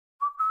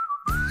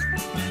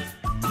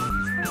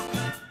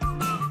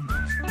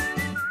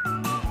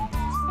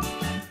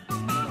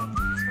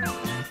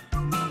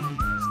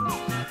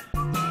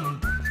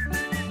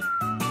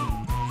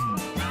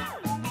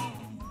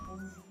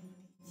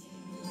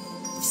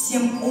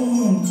всем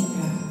умом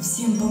тебя,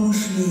 всем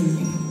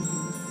помышлением,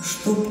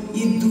 чтоб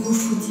и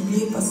душу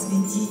тебе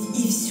посвятить,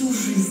 и всю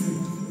жизнь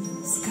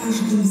с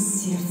каждым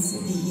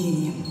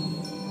сердцебиением.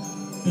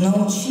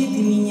 Научи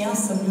ты меня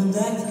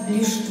соблюдать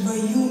лишь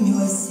твою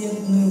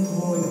милосердную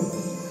волю.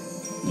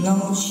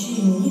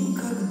 Научи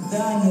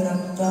никогда не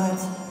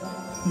роптать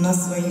на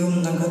свою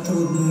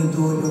многотрудную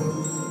долю.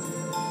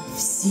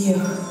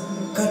 Всех,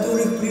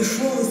 которых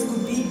пришел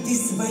искупить ты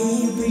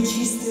своей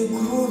пречистой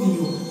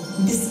кровью,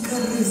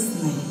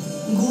 бескорыстной,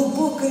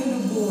 глубокой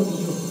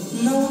любовью,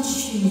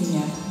 научи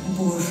меня,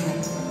 Боже,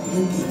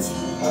 любить.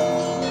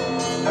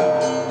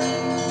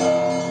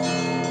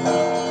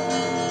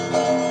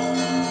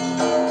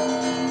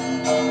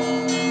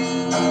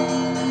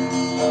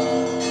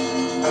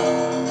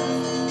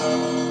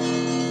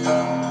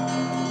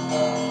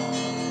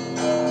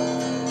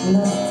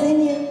 На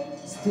сцене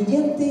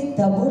студенты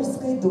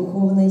Тобольской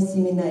духовной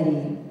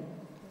семинарии.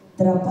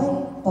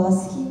 Тропарь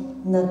Пасхи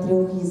на 3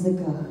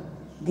 языках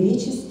 –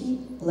 греческий,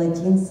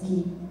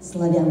 латинский,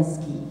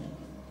 славянский.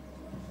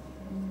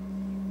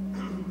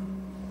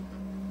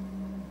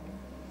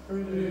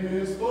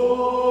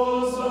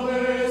 Христос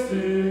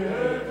анести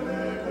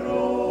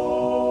экнекрон,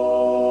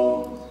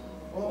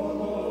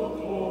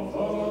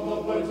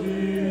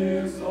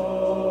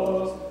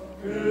 анатопатисас,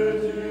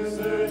 кетис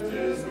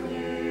этис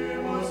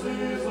гнимас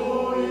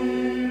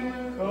изоим,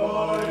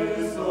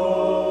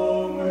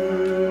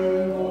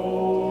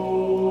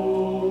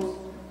 харисаменос.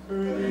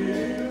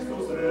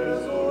 Christus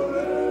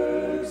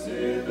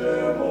resurrexit de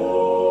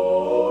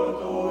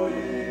mortuis,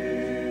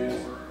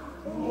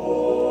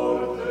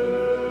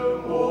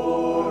 mortem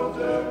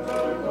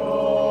carcavit,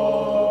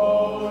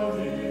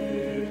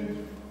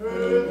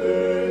 et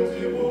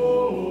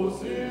entibus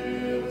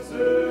in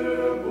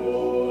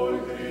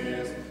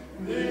sepulchris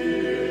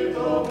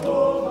vitam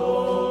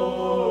donavit.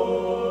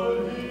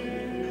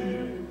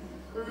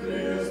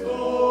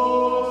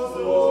 Christos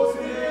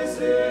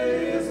воскресе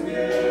из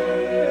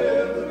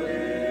мертвых,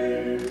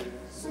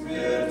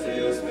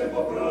 смертью смерть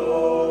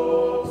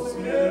поправ,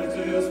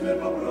 смертью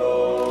смерть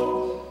поправ,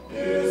 и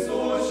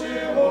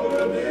сущим во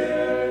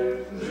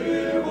гробе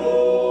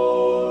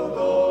живот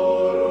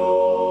даровал.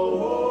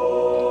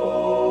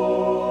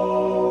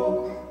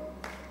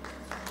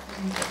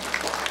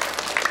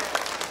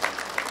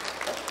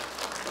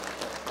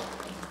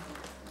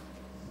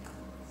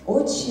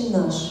 «Отче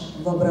наш»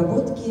 в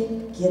обработке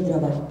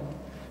Кедрова.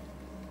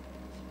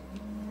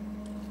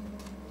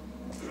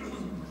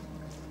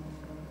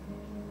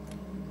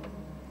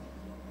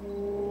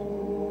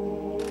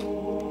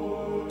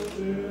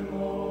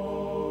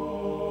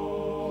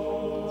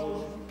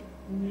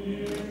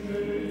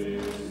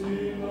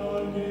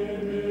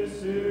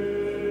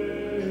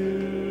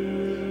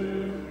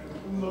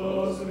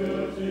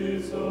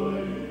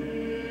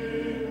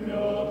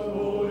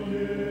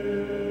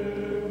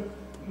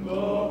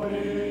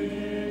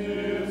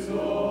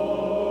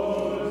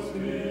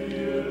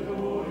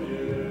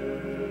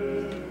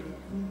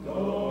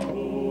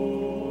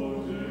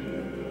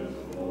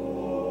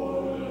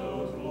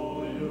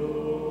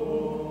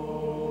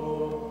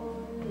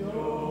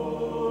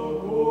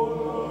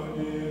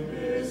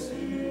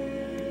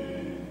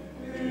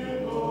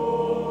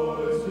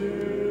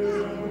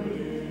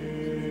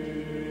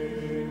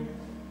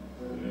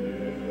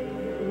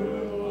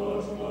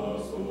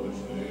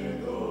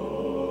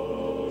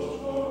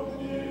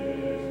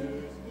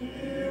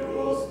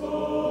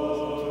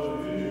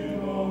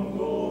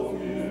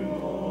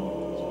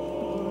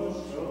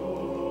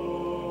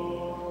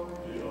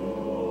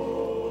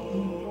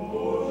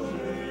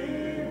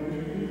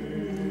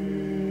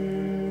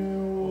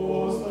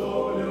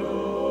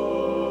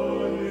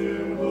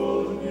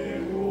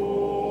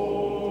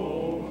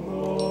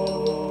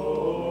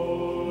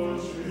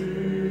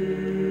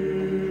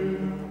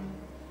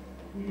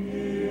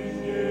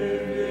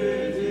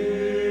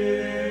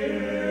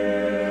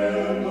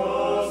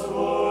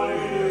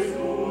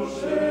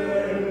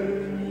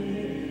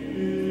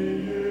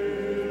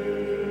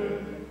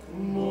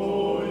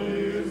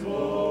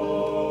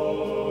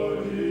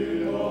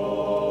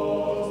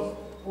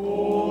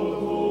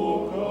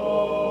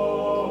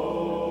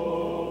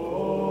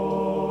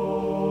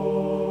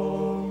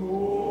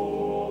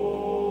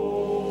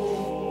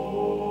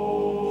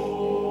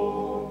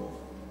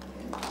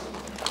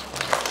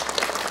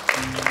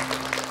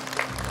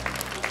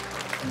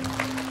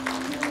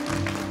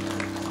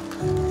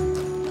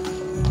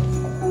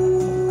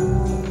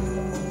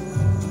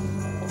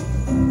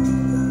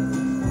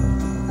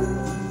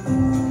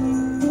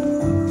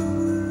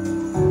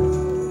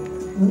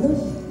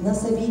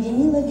 Нас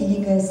объединило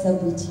великое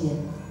событие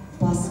 –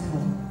 Пасха,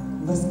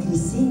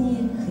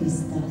 воскресение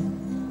Христа.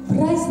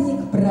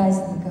 Праздник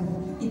праздников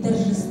и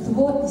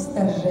торжество из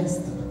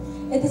торжеств.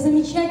 Это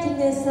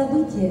замечательное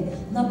событие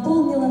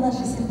наполнило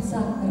наши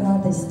сердца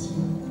радостью.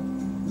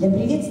 Для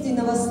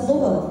приветственного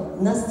слова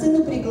на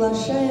сцену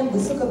приглашаем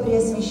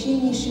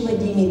высокопреосвященнейшего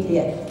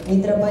Димитрия,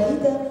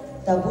 митрополита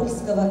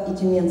Тобольского и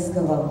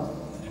Тюменского,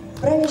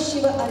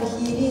 правящего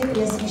архиерея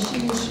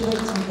Преосвященнейшего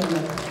Тихона,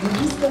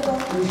 епископа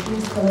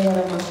Мишинского и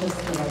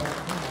Ромашевского,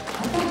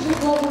 а также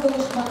главу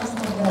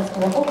Галышмановского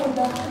городского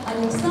округа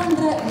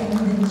Александра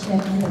Леонидовича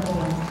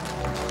Едакова.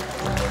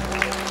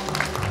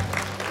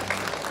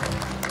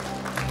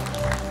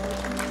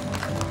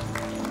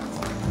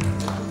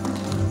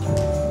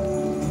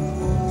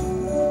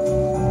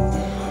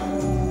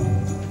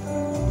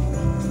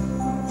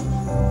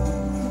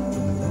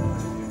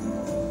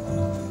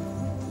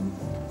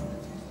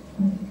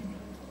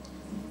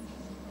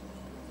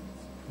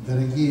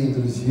 Дорогие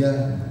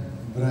друзья,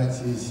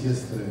 братья и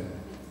сестры,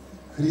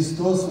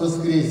 Христос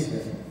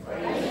воскресе!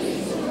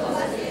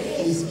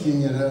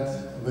 Искренне рад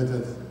в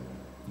этот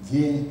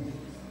день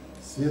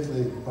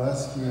Светлой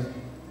Пасхи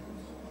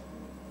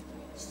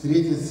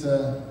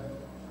встретиться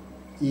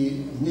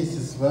и вместе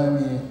с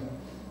вами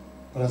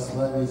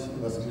прославить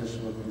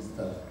воскресшего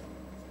Христа.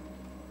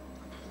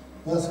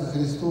 Пасха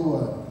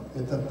Христова –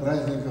 это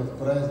праздников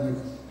праздник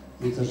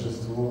и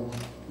торжество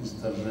из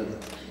торжеств.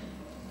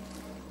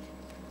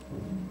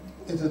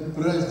 Этот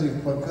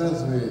праздник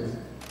показывает,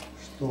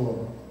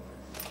 что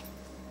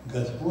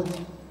Господь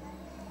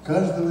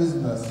каждого из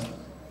нас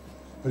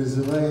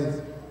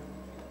призывает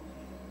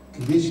к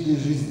вечной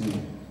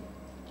жизни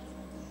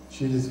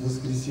через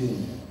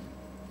воскресение.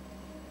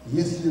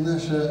 Если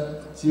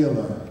наше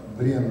тело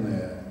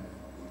бренное,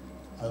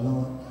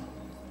 оно,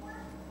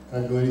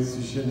 как говорит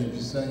Священное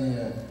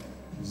Писание,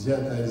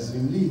 взято от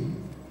земли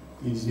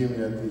и в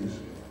землю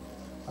отыши,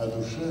 а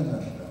душа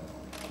наша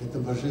 – это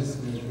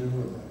божественная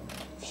природа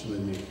в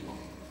человеке.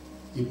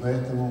 И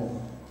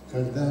поэтому,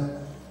 когда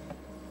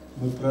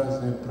мы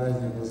празднуем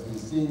праздник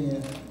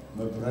Воскресения,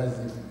 мы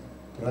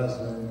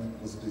празднуем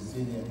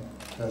воскресение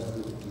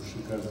каждой души,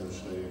 каждого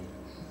человека.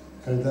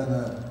 Когда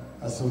она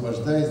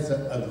освобождается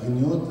от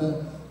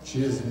гнета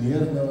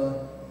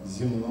чрезмерного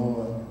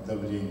земного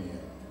давления.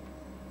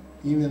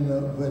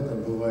 Именно в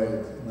этом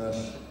бывает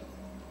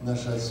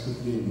наше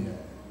отступление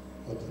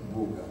от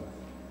Бога.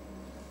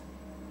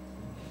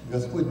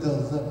 Господь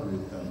дал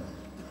заповедь нам: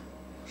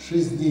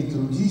 6 дней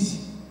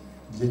трудись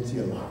для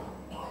тела,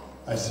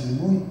 а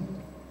 7-й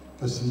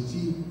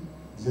посвяти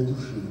для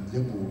души,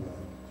 для Бога.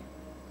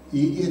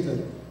 И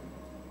этот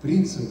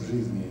принцип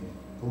жизни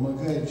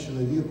помогает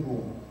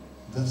человеку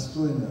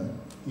достойно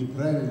и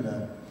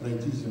правильно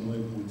пройти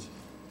земной путь,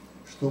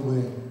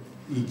 чтобы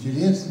и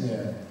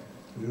телесная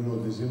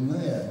природа,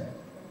 земная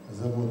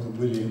заботы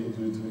были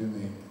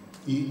удовлетворены,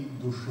 и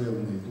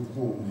душевные,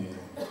 духовные.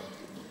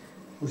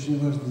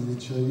 Очень важно для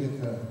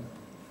человека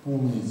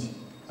помнить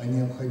о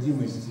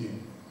необходимости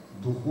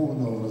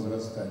духовного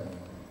возрастания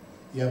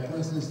и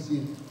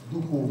опасности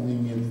духовной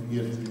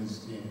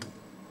мертвенности.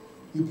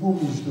 И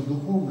помнить, что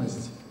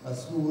духовность от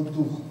слова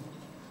 «дух».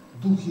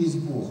 Дух есть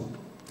Бог.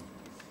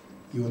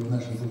 И вот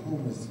наша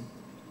духовность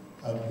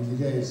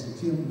определяется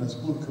тем,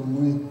 насколько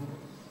мы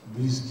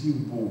близки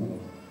к Богу.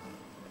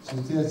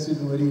 Святые отцы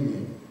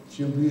говорили,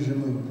 чем ближе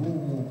мы к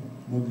Богу,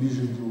 мы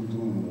ближе друг к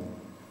другу.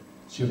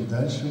 Чем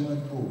дальше мы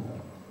от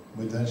Бога,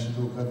 мы дальше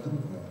друг от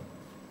друга.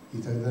 И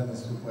тогда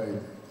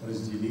наступает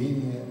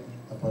разделение,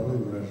 а порой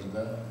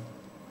вражда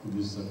и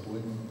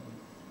беззаконие.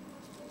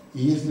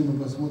 И если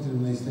мы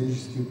посмотрим на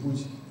исторический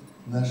путь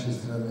нашей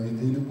страны,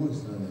 да и любой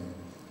страны,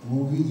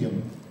 мы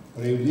увидим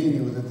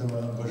проявление вот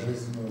этого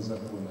божественного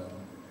закона.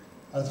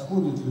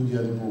 Отходят люди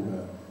от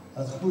Бога,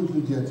 отходят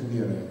люди от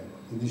веры,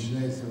 и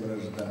начинается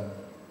вражда,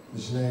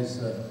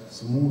 начинаются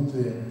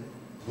смуты,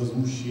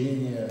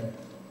 возмущения,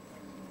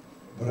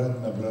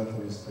 брат на брата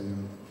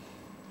восстает.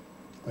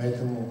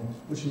 Поэтому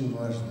очень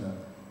важно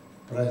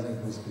праздник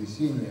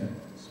Воскресения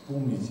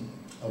вспомнить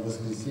о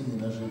воскресении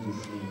нашей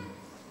души,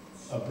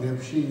 о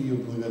приобщении ее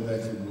к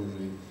благодати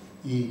Божией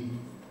и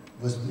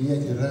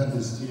восприятии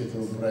радости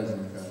этого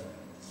праздника.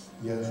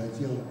 Я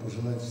хотел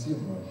пожелать всем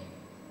вам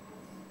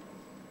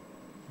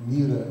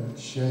мира,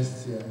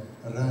 счастья,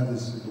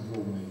 радости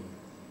духовной.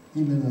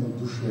 Именно в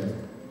душе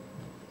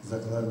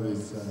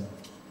закладывается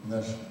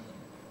наша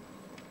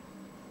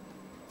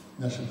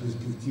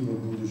перспектива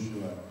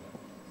будущего.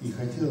 И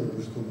хотелось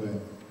бы,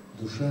 чтобы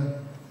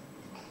душа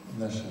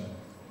наша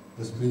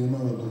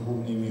воспринимала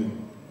духовный мир,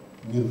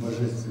 мир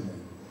божественный.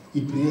 И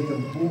при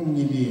этом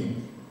помнили,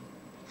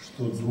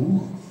 что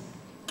дух,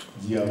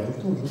 дьявол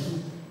тоже дух,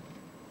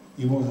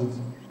 и может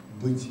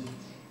быть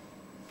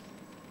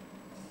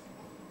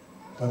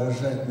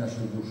поражать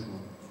нашу душу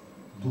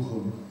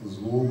духом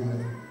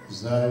злобы,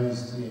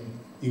 зависти,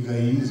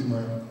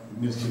 эгоизма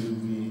вместо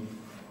любви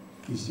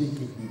и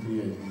всяких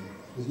неприятий.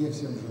 Вот я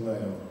всем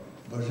желаю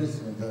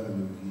божественного дара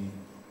любви,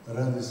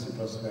 радости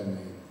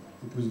пасхальной.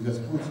 И пусть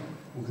Господь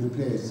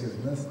укрепляет всех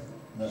нас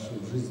в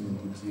нашем жизненном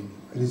пути.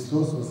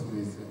 Христос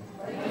воскресе!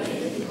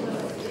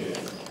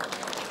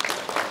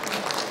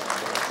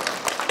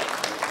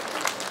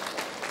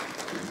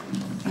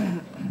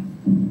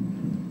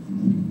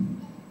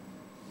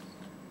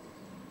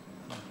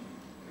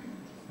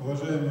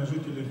 Уважаемые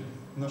жители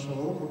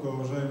нашего округа,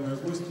 уважаемые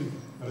гости,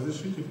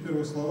 разрешите в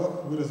первых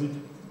словах выразить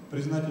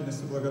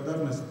признательность и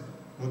благодарность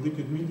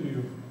владыке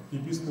Дмитрию,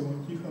 епископу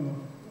Тихону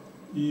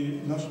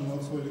и нашему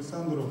отцу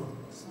Александру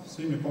с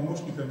всеми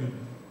помощниками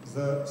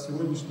за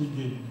сегодняшний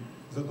день.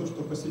 за то,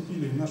 что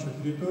посетили нашу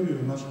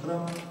территорию, наш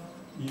храм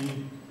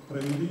и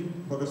провели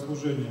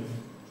богослужение,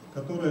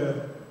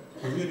 которое,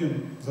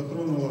 уверен,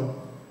 затронуло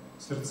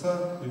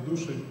сердца и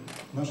души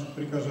наших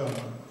прихожан.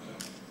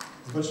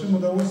 С большим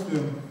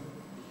удовольствием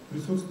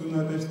присутствую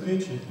на этой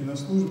встрече и на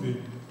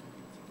службе,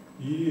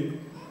 и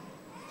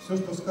все,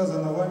 что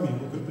сказано вами,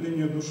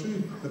 укрепление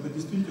души, это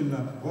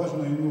действительно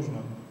важно и нужно.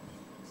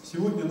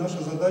 Сегодня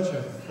наша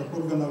задача, как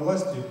органа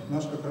власти,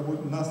 нас,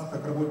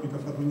 как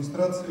работников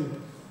администрации,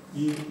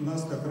 и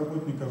нас, как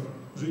работников,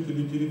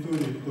 жителей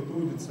территории, кто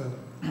трудится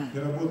и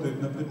работает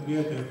на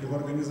предприятиях и в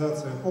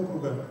организациях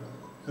округа,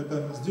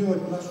 это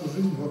сделать нашу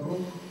жизнь вокруг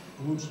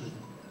лучше.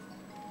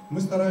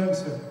 Мы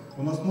стараемся,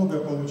 у нас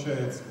многое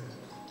получается.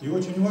 И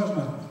очень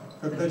важно,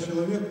 когда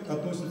человек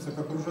относится к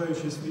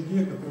окружающей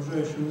среде, к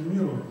окружающему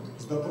миру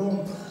с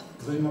добром,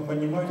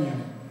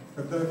 взаимопониманием,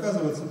 когда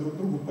оказывается друг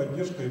другу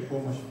поддержка и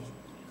помощь,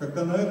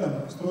 когда на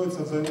этом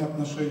строятся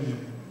взаимоотношения,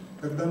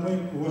 когда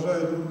мы,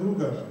 уважая друг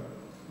друга,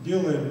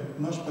 делаем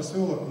наш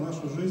поселок,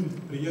 нашу жизнь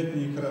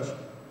приятнее и краше.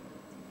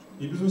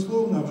 И,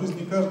 безусловно, в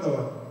жизни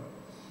каждого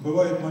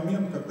бывает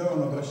момент, когда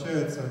он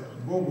обращается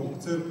к Богу,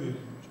 к церкви,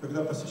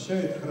 когда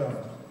посещает храм.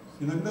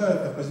 Иногда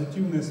это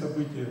позитивные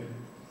события,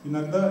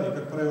 иногда, и,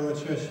 как правило,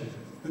 чаще,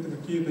 это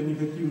какие-то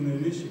негативные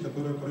вещи,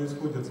 которые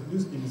происходят с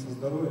близкими, со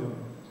здоровьем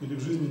или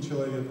в жизни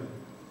человека.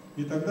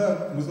 И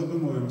тогда мы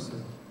задумываемся,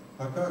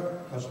 а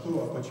как, а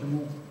что, а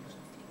почему.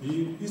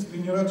 И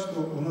искренне рад,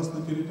 что у нас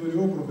на территории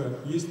округа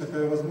есть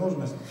такая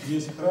возможность,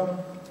 есть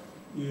храм,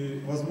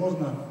 и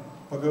возможно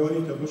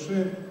поговорить о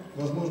душе,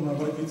 возможно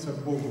обратиться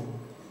к Богу.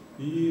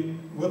 И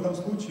в этом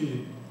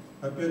случае,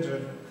 опять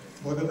же,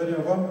 благодаря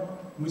вам,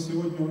 мы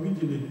сегодня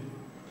увидели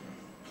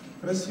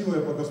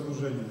красивое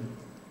богослужение,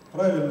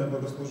 правильное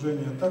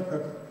богослужение, так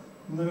как,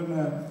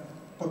 наверное,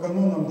 по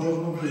канонам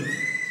должно быть.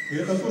 И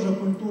это тоже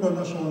культура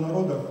нашего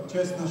народа,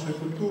 часть нашей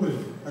культуры,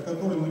 о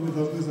которой мы не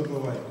должны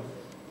забывать.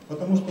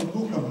 Потому что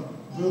духом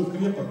был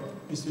крепок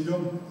и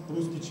силен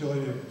русский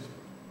человек.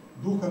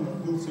 Духом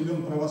был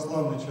силен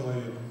православный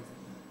человек.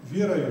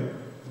 Верою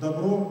в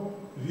добро,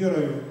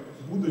 верою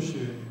в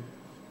будущее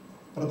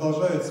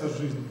продолжается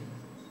жизнь.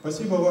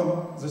 Спасибо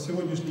вам за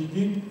сегодняшний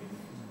день.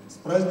 С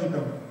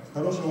праздником,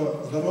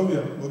 хорошего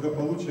здоровья,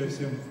 благополучия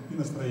всем и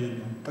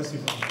настроения.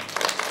 Спасибо.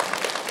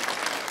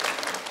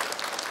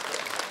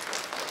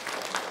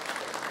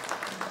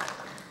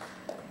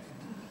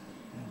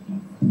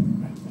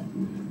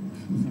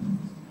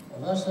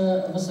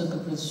 Ваше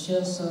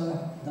Высокопресвященство,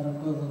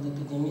 дорогой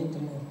владыка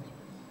Дмитрий,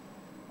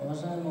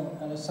 уважаемый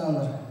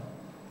Александр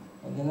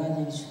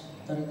Геннадьевич,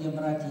 дорогие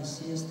братья и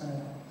сестры,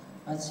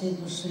 от всей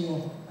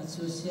души, от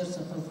всего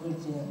сердца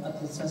позвольте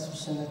от лица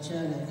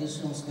священначалия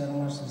Ишимской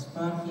Ромашской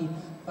епархии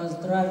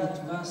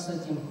поздравить вас с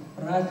этим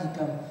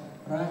праздником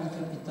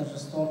и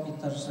торжеством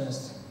и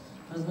торжеств.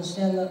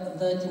 Размышляя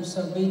над этим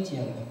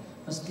событием,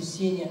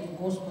 воскресения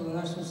Господа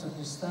нашего Иисуса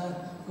Христа,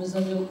 мы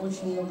задаем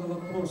очень много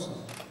вопросов.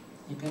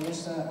 И,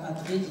 конечно,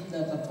 ответить на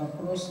этот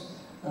вопрос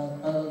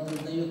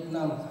дает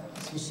нам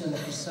Священное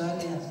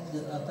Писание,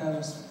 а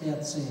также святые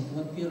отцы. И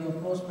вот первый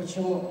вопрос,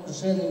 почему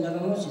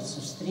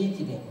жены-мироносицы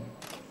встретили?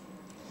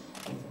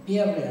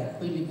 Первые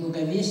были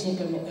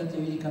благовестниками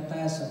этого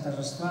великотайства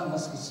торжества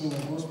воскресения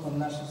Господа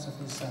нашего Иисуса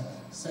Христа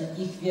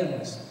за их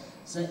верность,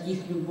 за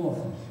их любовь,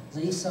 за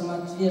их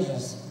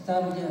самоотверженность.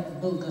 Там, где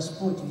был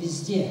Господь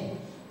везде,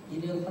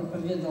 или Он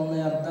проповедовал на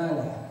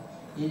Иордане,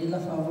 или на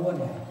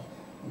Фаворе,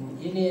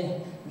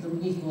 или в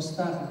других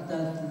местах,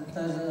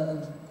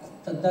 даже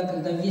тогда,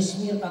 когда весь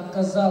мир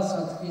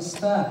отказался от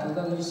Христа,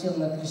 когда Он висел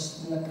на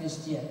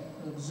кресте,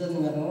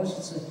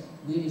 жены-мироносицы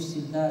были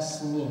всегда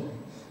с Ним.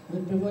 Мы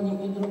приводим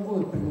и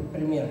другой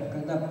пример,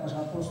 когда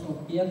апостол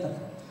Петр,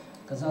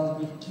 казалось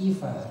бы,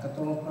 Кифа,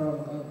 которому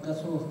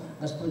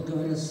Господь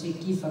говорил, все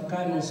Кифа,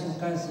 камень, семь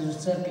кажется же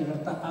церкви,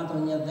 врата ада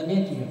не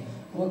одолеть ее,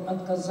 он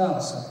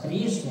отказался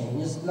трижды,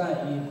 не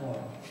зная его.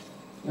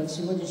 И вот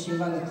сегодняшнее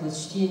Евангелие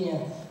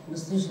чтение мы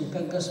слышали,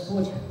 как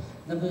Господь,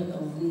 дабы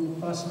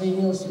по своей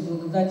милости и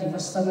благодати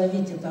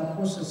восстановить это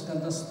апостольское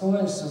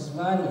достоинство,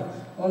 звание,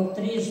 Он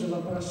трижды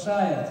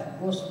вопрошает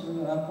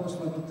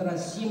апостола Петра: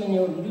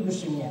 «Симоне,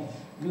 любишь меня?»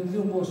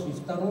 «Люблю, Господи».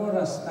 Второй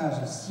раз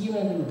также: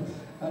 «Симоне,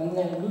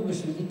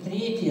 любишь ли?» И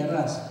третий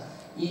раз.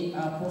 И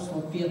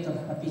апостол Петр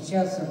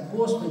опечатался: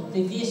 «Господи,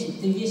 ты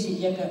весит,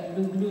 я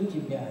люблю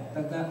тебя».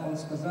 Тогда он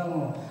сказал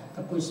ему,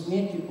 какой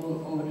смертью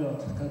он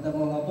умрет. Когда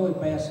молодой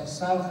поясал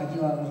сам,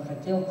 ходил, а он не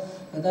хотел.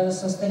 Когда же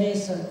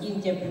состареется,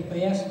 им тебя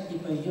припояшет и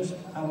пойдешь,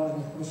 а можно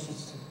не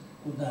хочется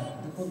куда.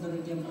 Так вот,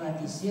 дорогие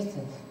братья и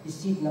сестры,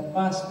 действительно,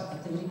 Пасха –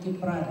 это великий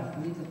праздник,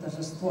 великое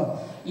торжество.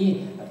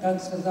 И,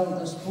 как сказал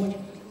Господь,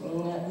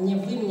 не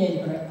вы меня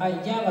избрали, а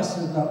я вас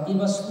избрал,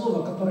 ибо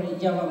слово, которое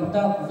я вам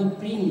дал, вы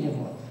приняли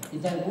его. И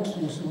дай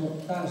Господи, чтобы мы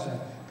так же,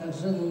 как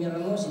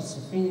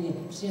жены-мироносицы, приняли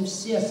всем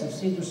сердцем,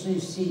 всей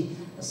душой, всей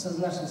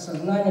нашим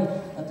сознанием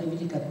это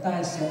великое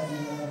таинство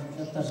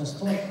и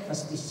торжество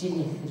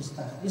воскресения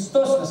Христа.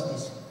 Христос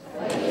воскрес!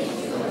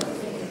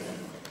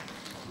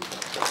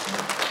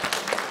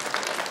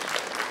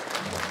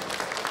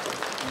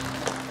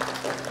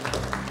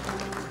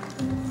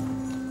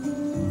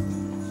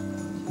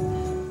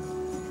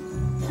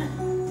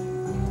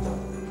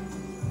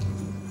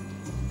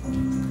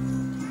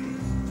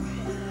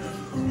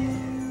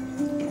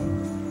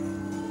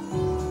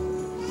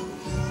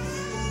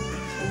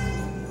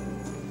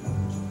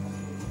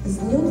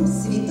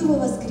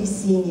 Христова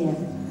воскресения,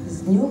 с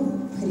днем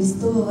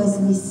Христова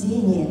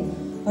вознесения,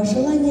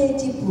 пожелания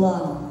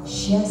тепла,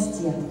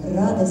 счастья,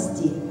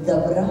 радости,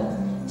 добра.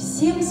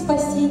 Всем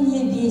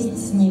спасение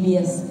весть с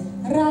небес.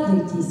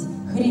 Радуйтесь,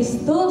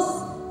 Христос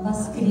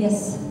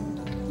воскрес!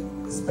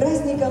 С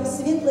праздником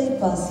Светлой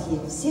Пасхи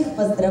всех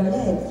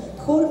поздравляет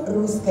хор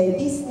русской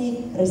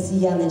песни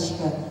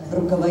 «Россияночка»,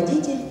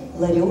 руководитель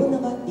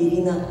Ларионова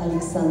Ирина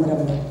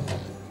Александровна.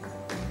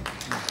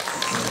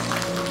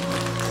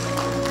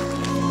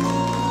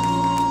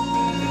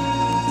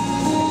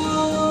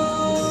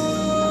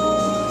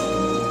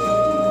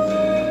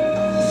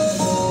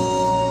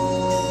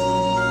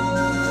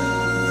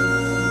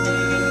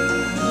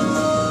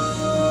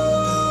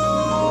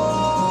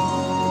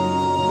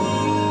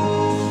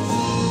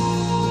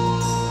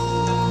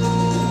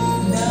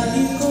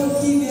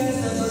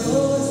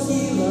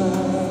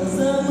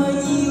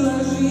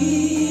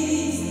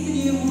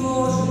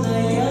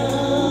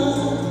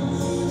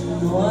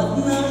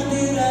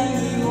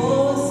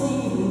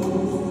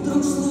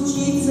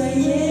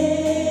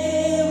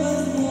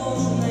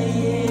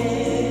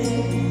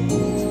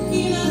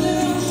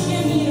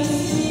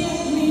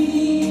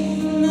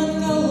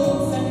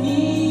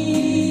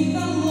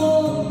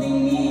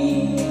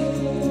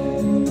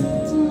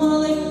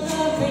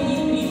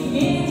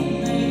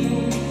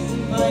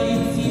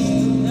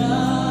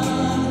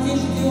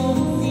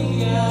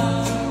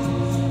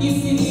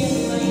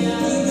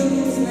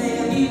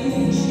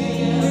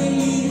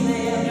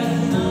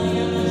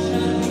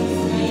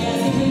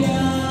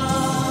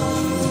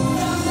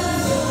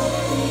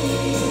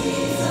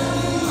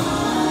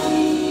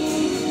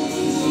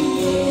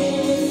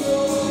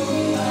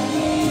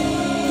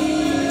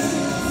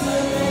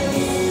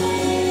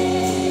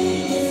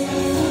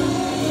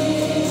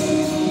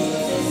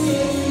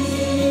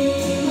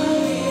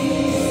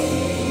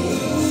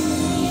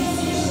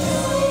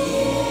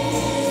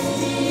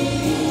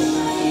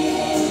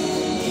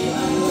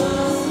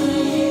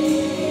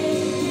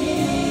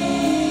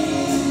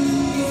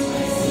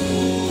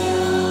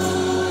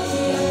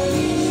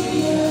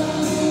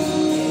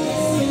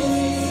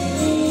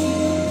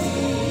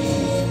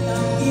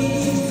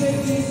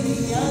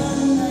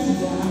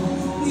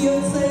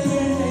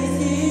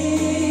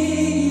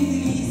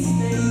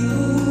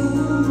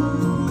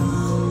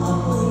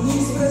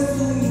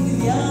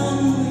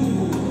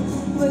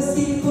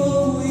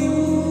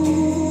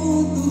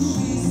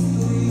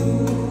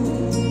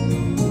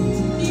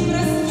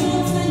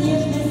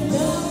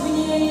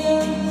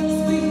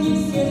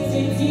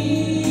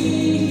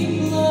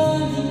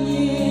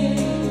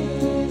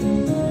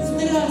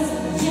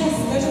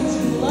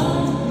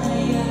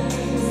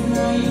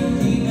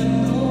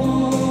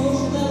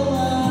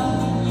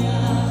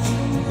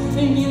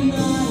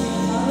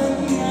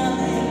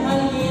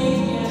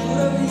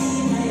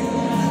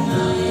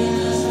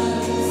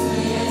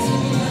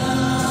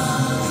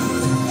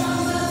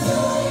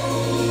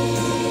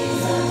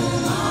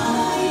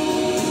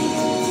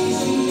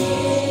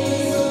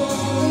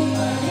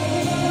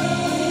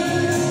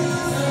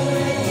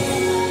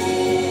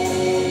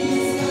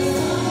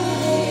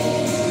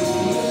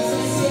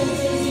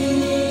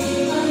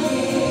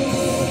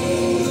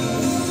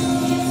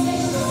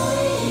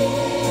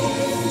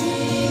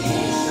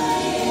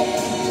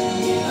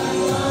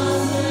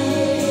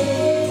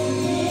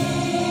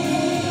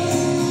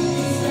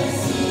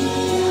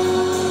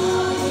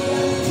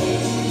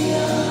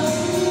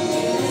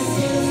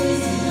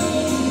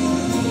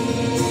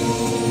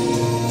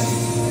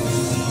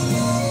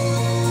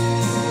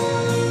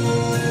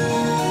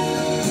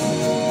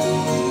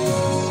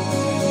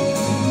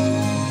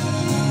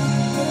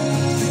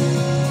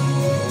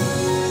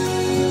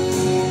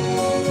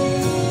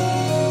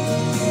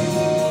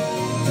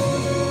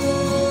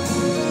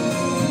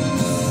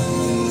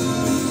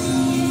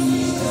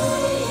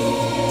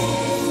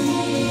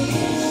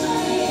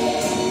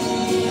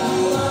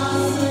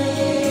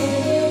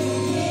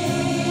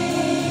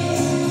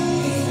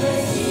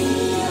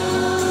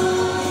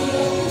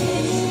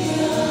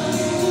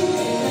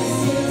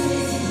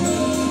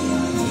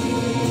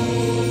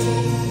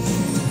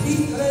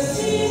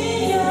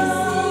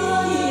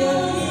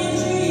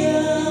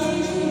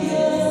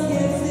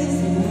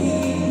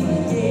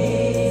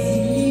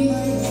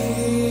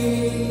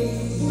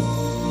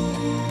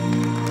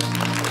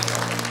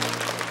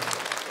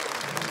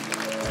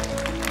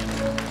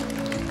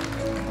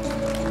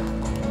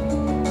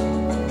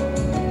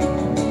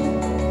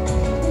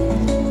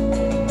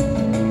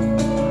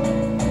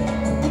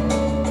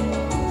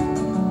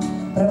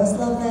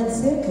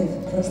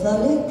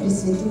 прославляет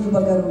Пресвятую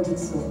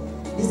Богородицу,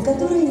 без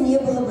которой не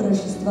было бы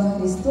Рождества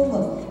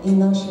Христова и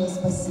нашего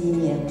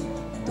спасения.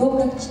 То,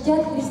 как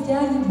чтят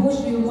христиане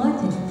Божию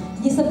Матерь,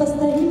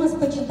 несопоставимо с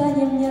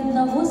почитанием ни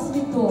одного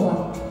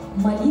святого.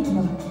 В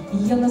молитвах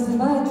ее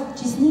называют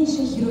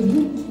честнейший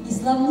Херувим и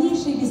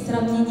славнейший без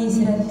сравнения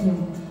Серафим,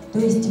 то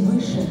есть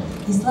выше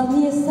и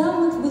славнее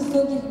самых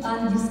высоких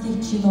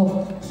ангельских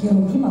чинов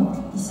Херувимов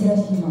и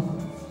Серафимов.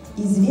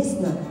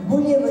 Известно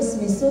более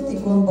 800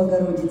 икон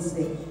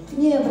Богородицы. К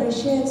ней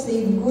обращаются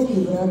и в горе,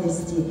 и в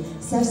радости,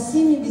 со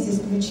всеми без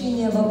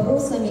исключения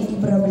вопросами и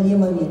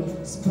проблемами,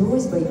 с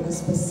просьбой о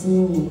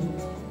спасении.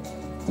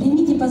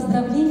 Примите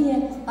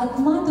поздравления от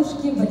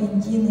матушки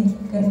Валентины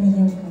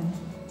Корниенко.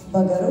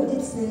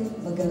 Богородице,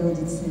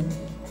 Богородице.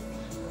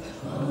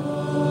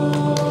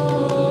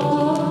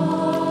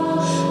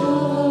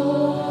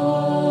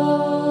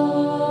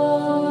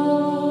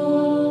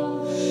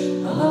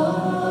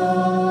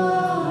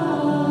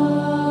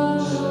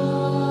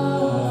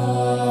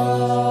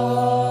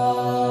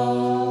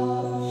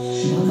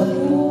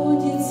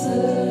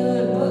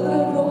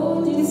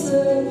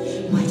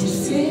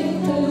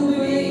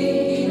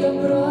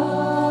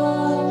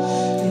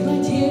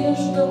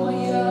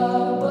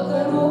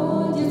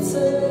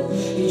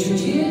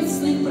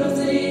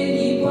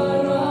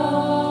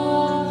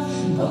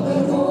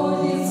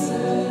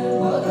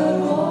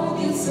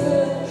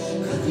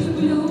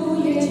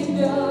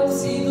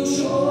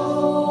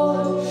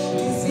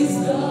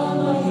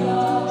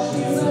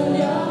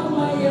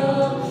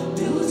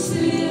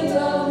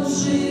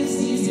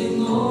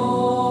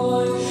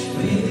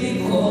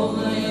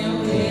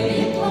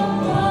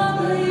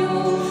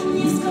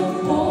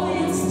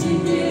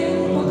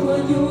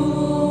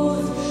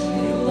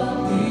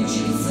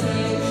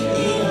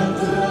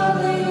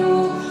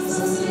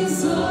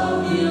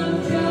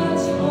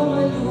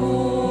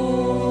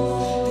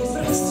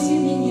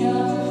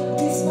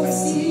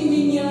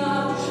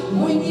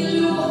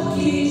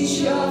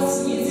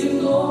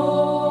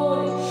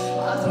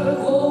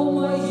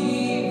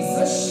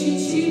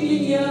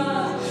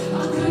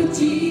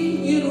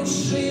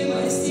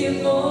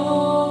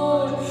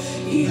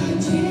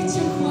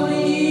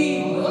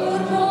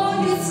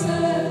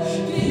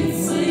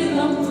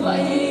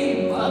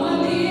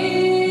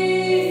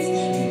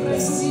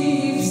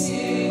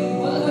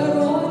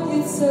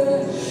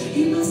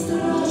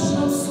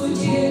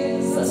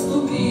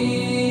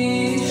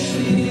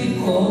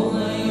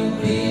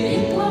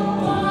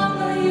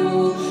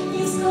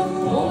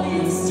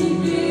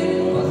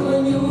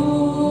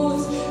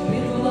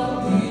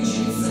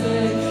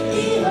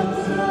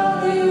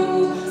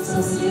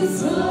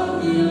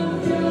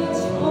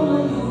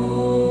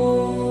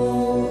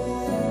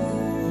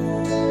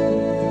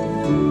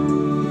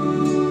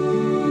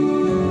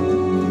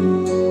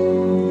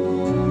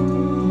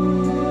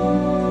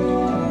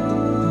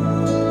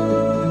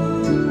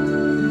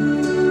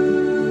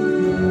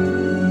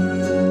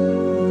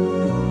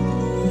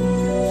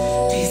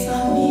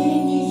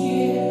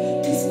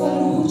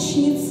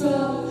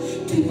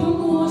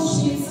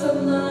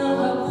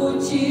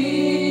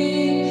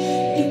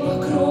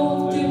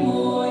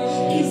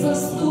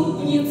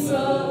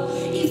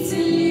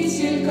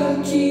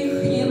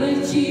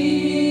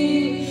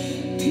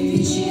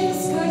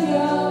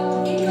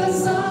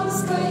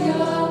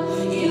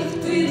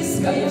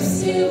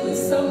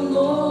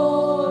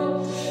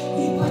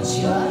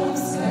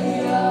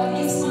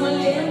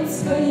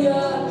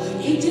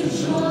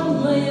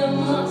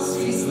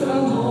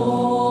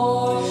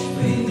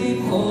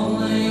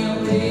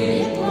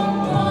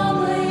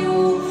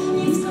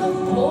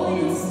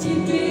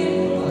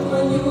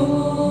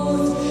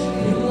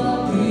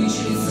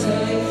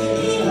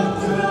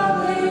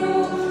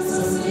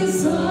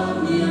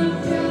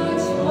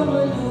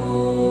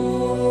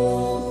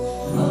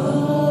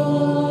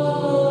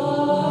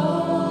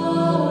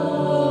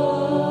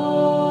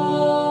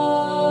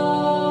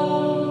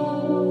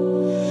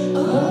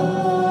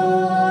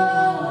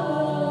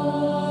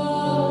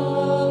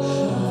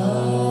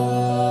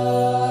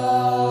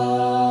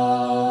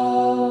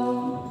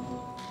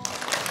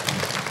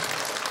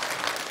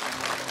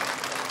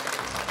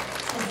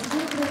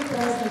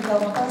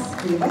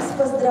 Вас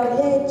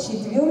поздравляет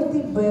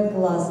 4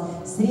 Б-класс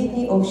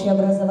средней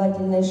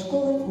общеобразовательной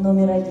школы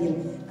номер 1,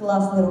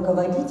 классный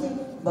руководитель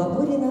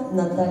Бабурина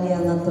Наталья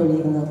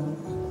Анатольевна.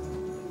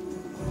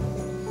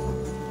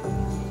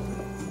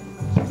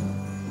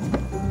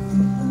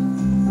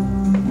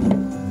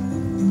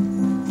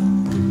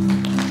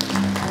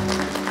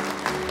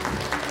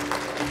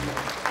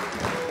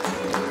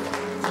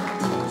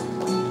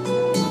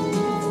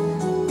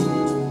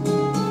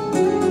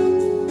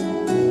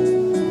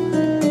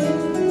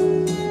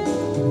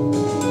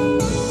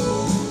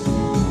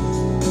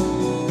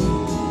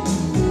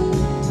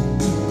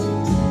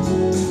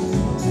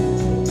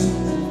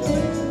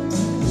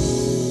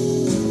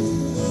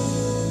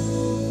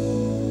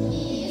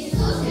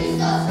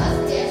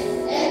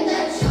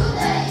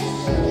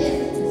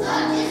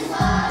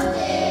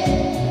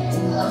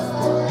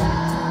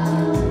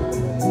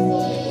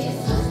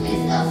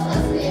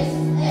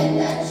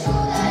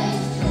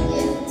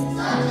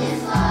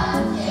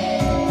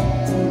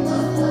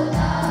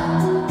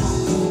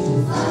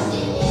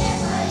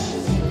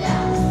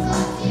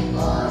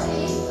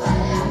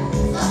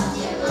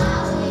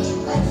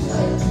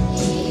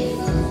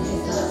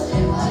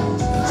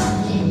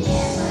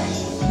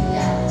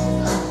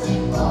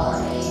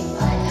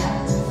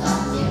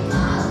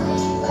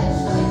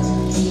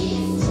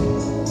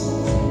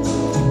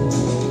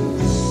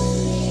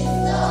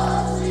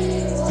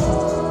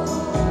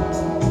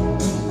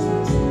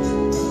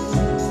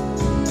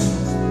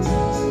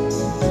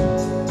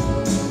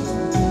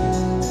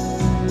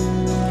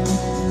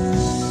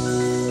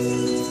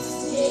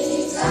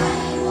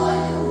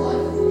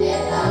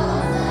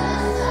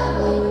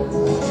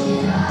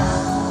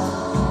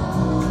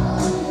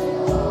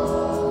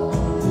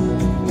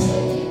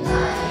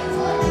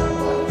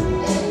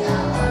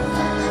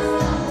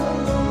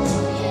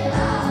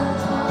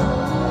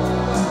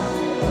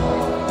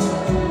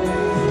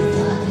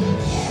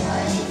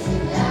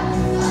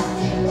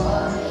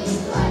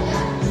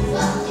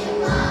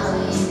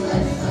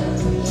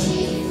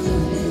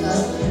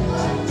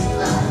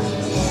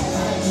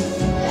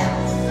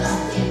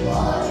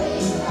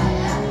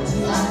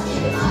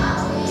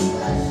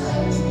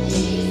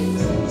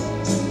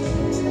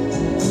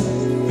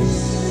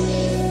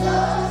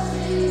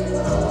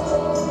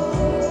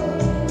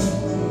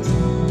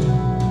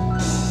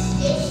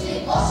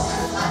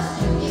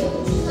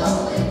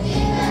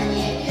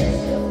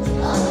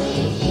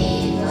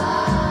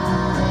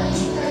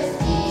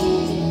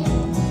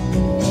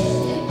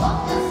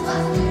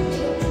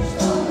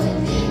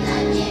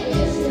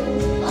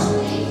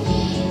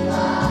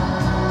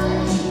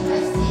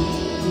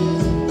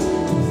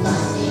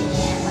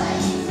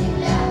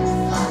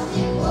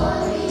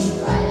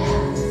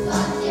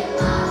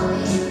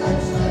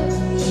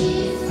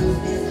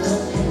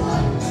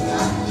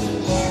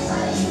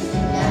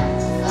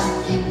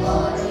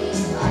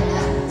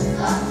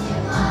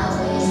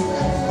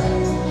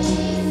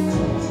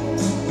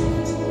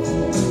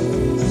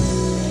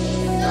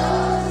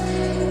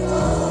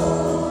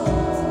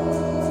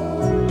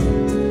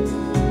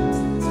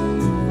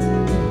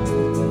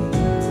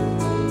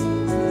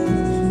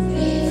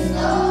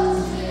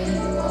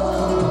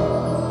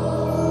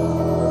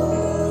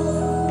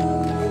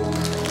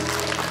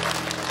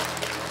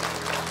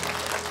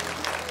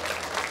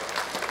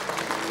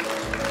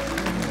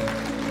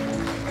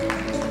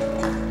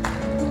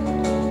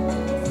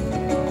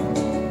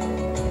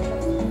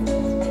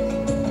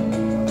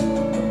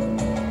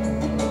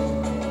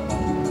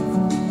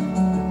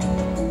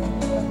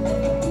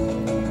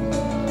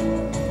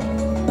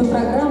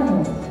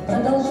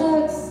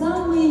 продолжают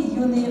самые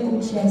юные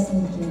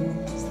участники.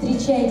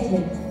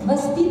 Встречайте,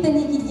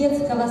 воспитанники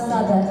детского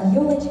сада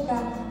 «Елочка»,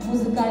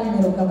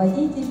 музыкальный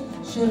руководитель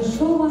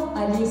Шершова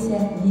Олеся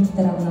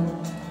Викторовна.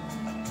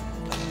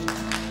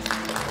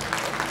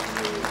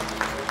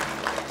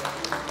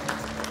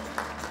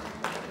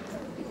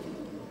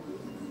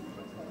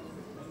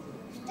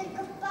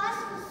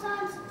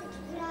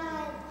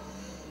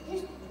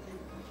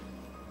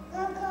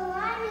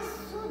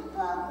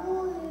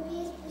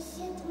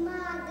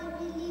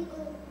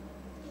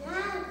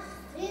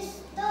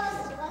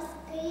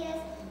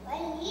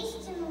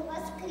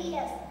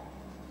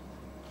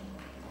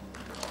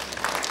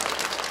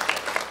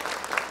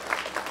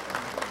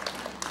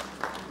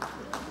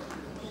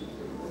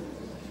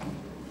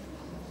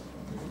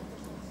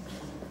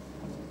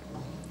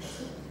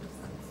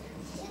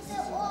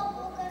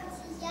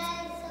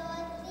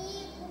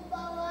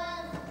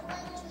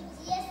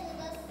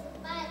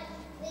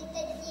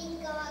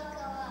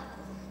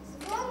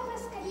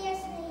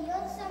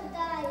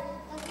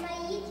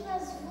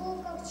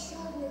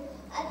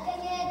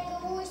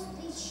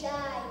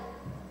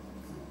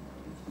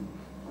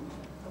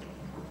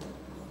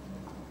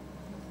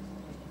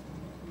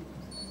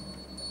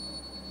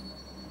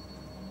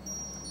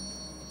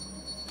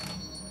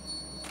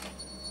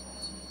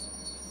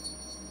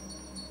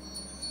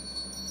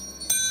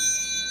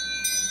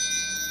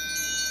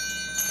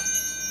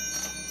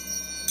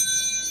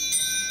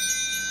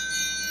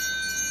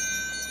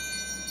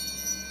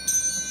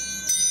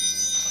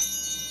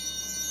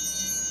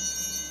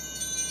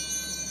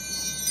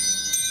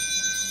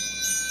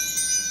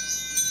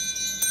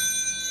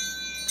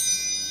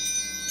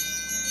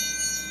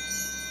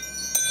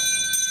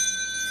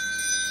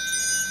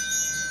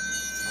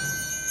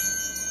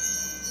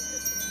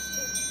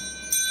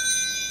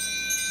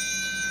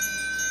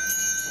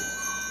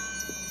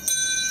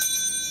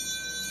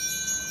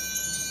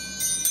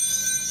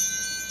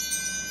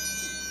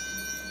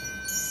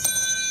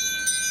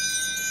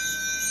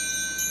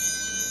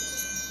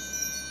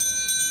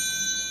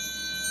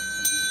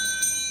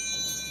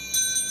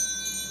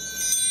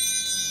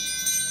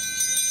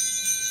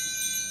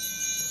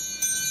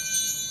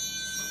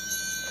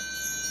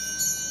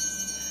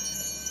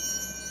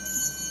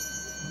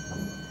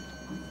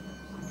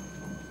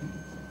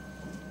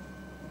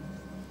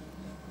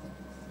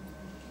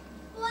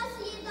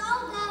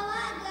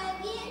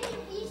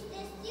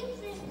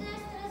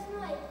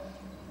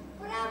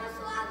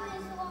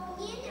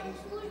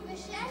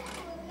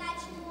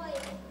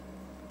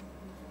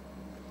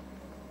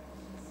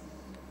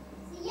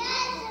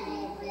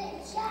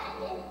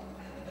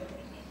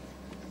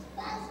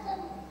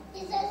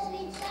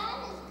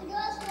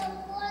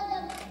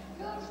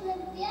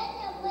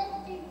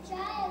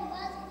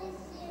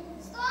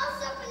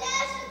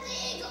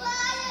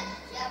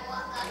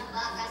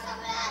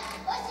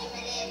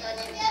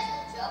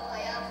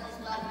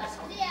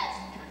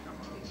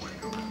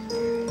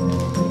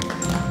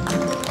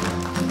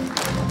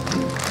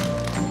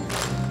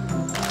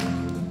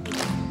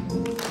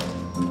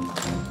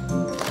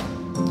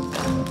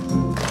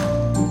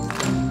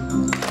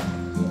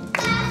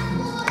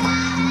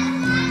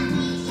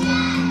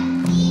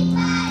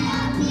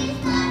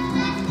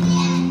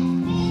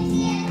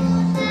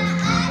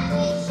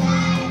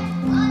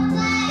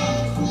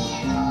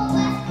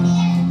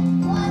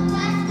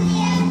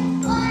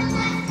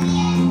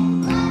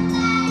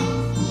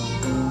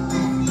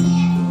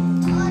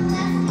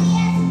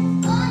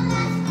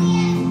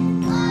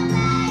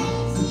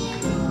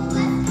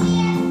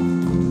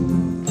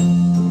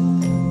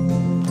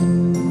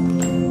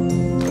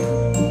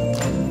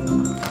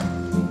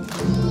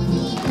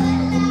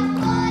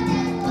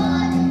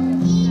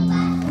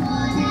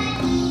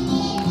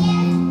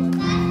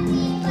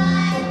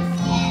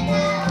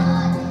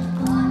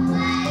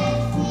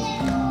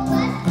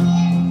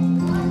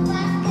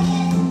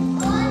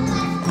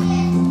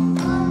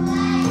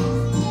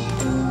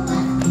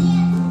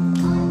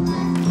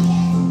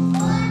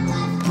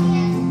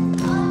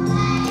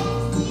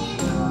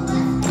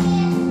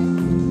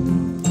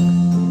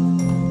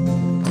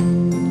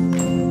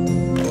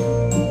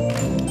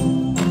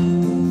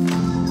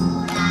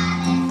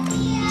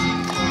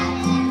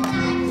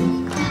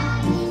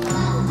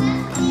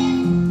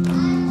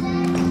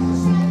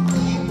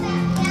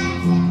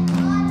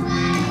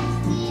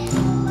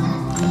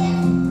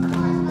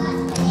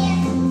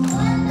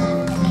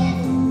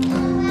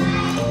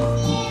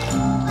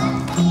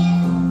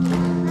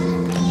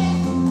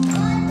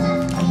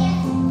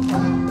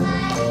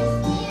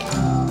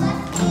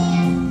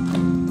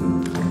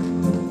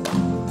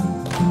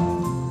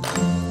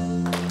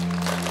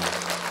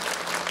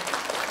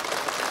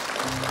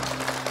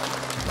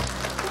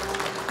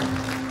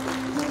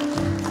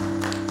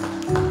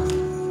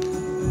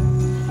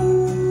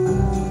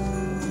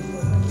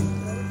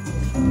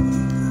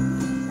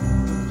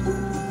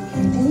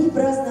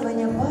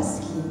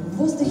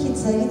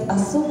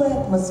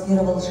 особая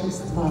атмосфера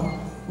волшебства,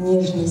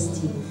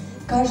 нежности.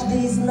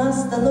 Каждый из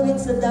нас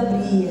становится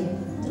добрее,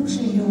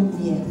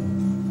 дружелюбнее.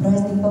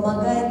 Праздник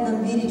помогает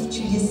нам верить в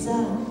чудеса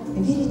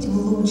верить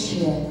в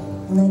лучшее,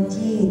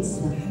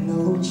 надеяться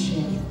на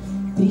лучшее.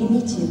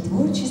 Примите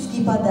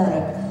творческий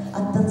подарок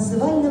от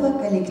танцевального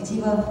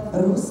коллектива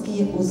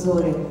 «Русские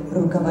узоры»,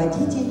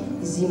 руководитель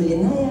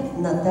Земляная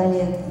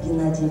Наталья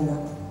Геннадьевна.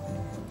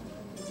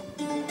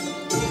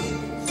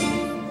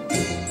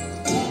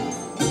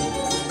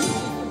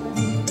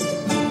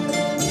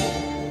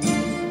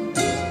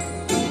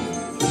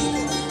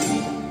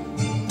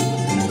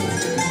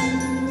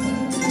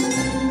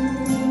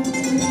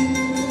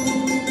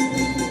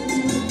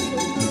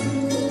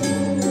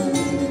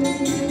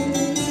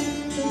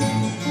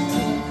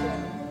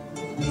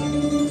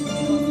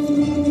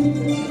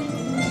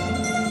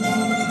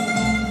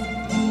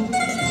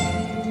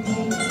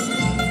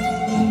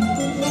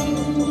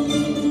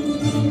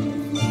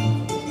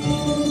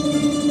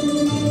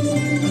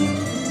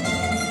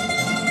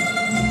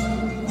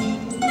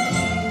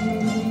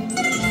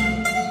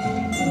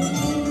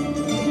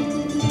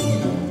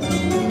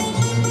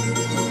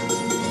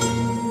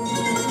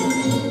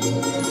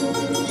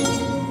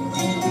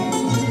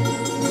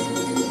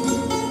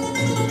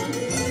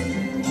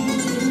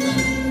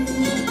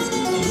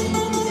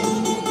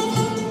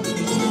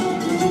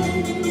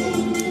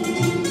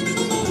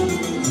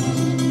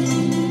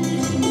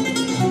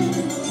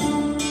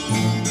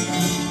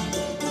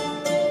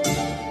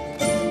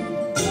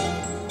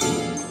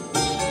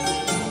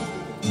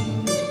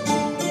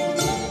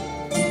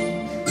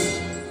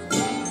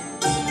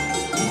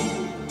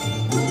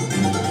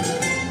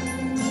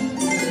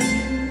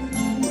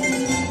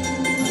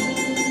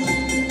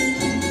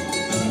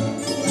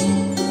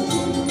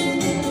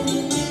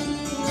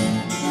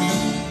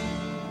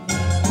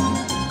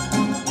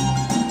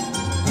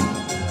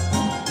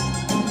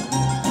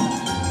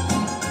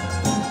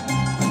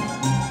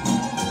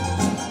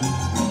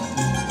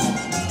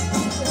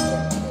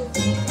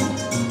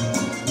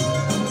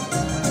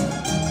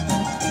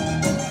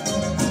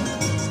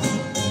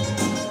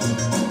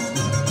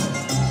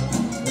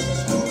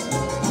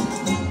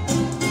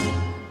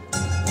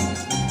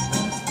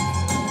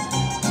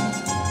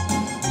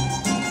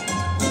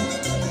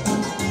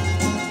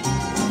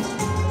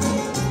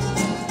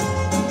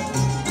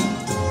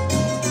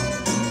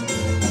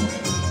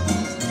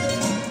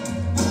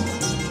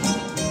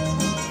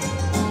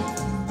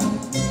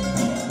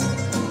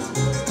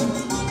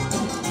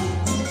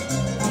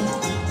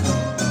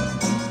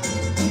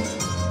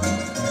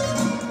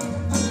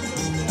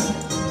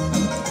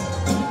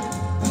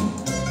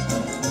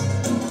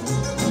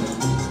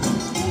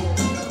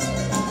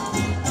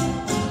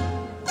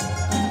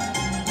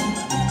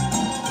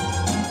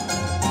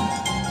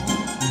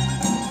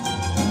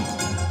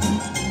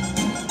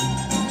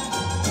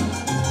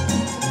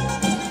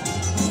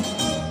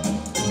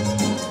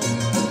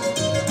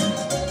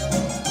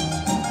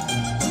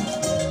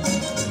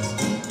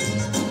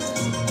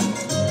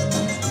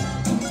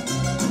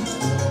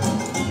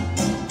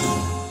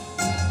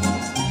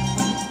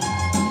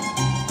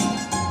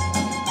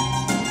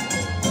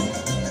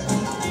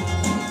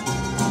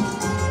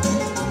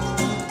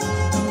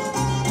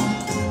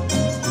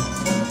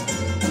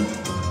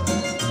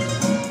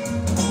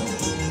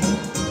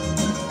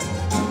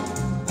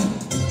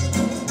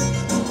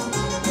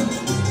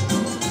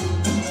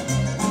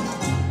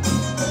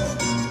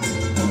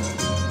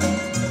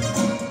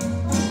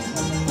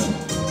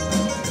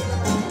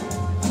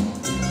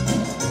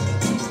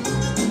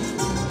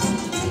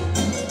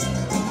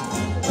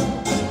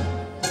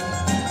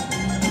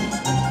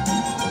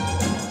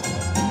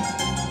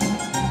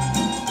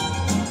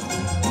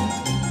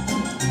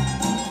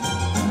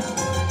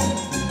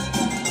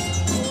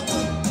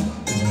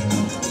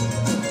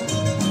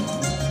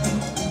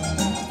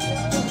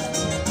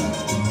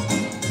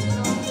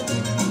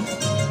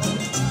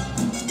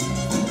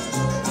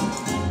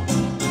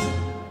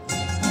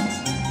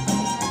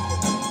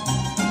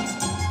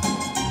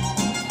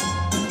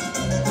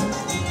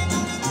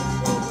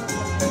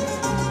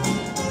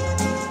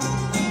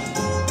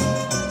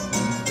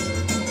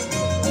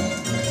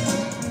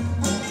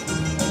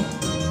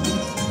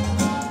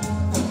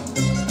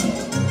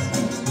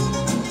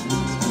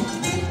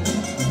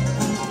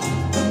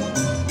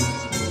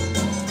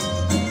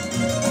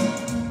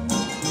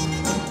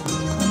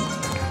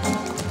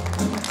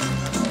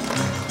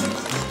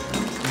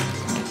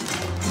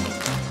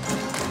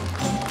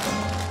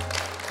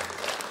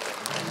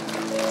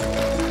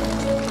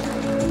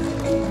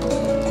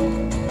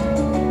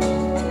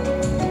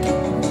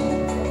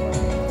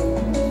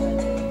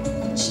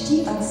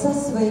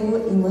 своего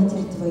и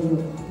Матерь Твою,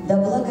 да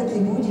благо Ты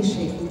будешь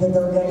и да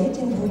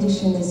долголетен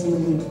будешь и на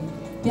земле.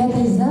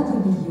 Пятой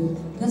заповедью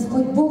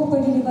Господь Бог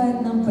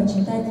повелевает нам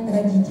почитать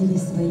родителей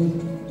своих,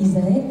 и за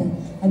это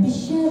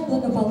обещает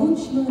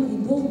благополучную и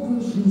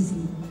долгую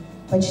жизнь.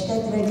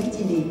 Почитать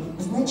родителей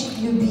значит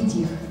любить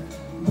их,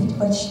 быть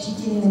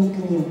почтительным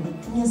к ним,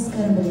 не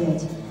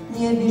оскорблять,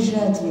 не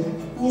обижать их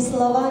ни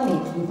словами,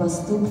 ни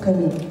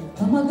поступками.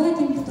 Помогать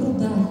им в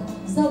трудах,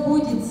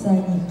 заботиться о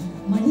них,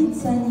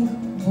 молиться о них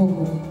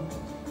Богу.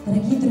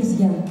 Дорогие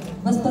друзья,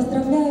 вас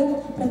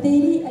поздравляют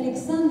протоиерей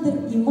Александр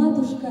и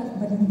матушка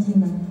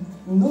Валентина.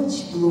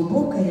 Ночь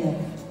глубокая,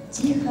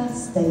 тихо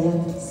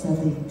стоят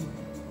сады.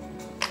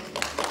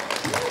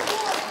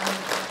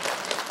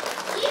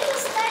 Тихо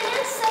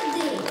стоят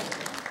сады,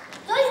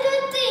 только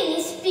ты не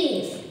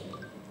спишь.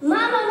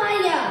 Мама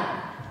моя,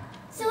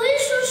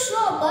 слышу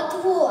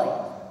шепот твой,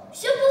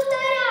 все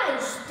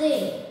повторяешь ты,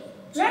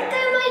 в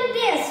жаркой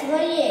мольбе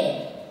своей.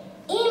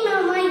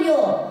 Имя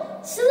мое,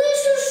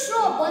 слышу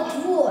шепот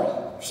твой,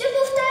 все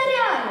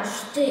повторяешь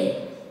ты,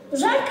 в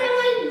жаркой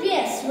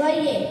мольбе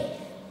своей.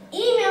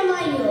 Имя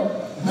мое.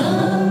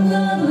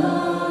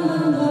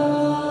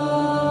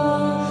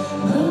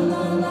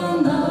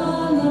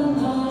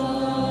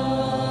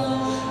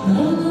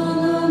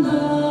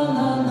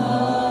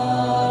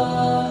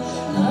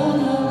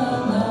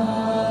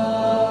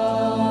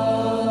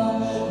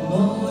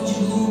 Ночь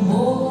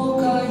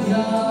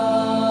глубокая,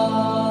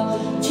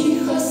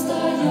 тихо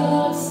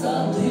стоят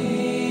сады,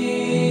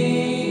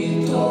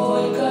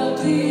 только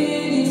ты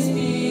не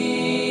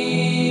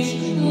спишь,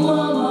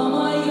 мама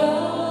моя.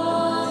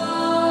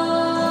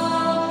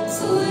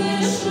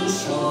 Слышу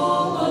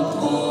шепот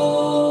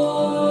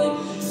твой,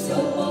 все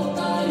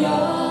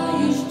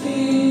повторяешь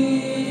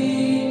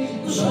ты,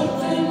 в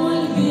жаркой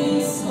мольбе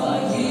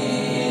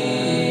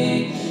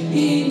своей.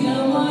 Имя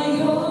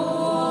мое.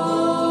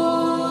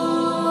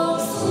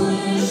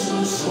 Слышу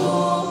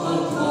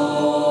шепот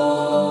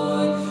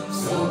твой,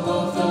 все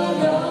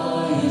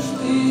повторяешь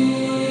ты,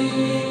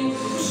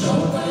 в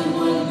жаркой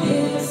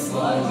мольбе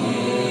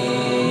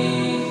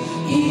своей.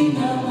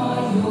 Имя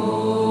мое.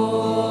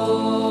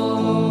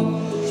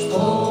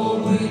 Что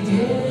бы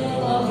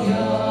делал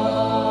я,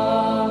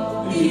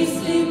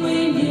 если бы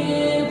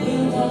не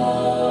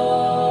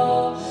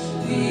была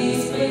в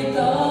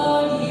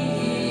испытании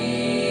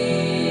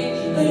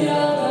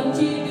рядом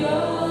тебя?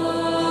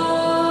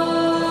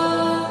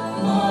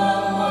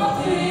 Мама,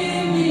 ты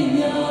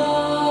меня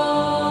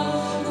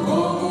к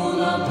Богу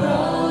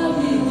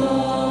направила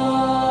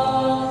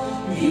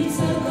и в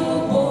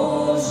Церковь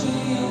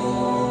Божию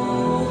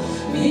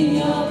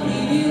меня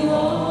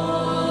привела.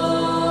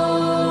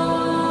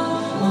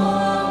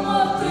 Мама,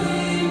 ты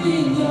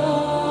меня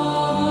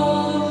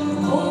к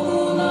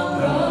Богу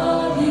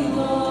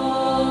направила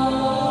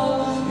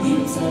и в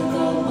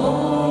Церковь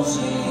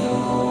Божию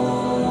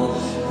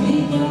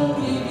меня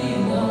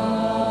привела.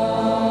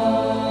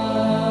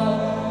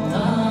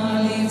 На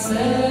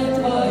лице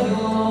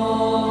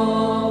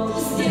твоем с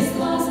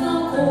детства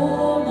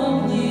знакомо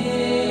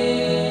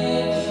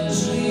мне,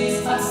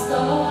 жизнь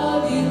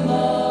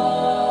оставила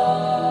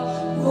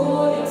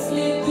горя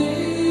следы.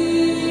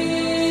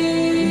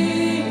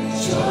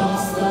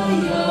 Часто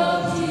я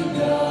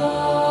тебя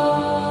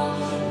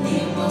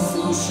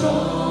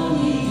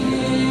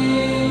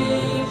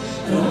непослушание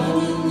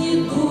ранил, не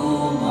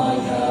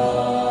думая,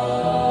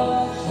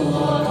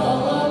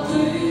 плакала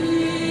ты.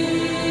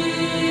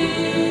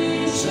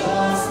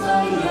 Часто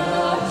я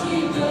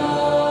тебя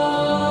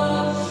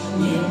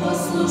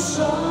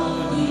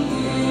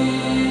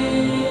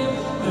непослушание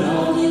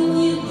ранил,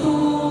 не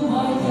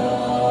думая,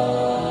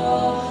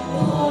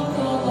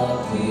 плакала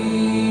ты.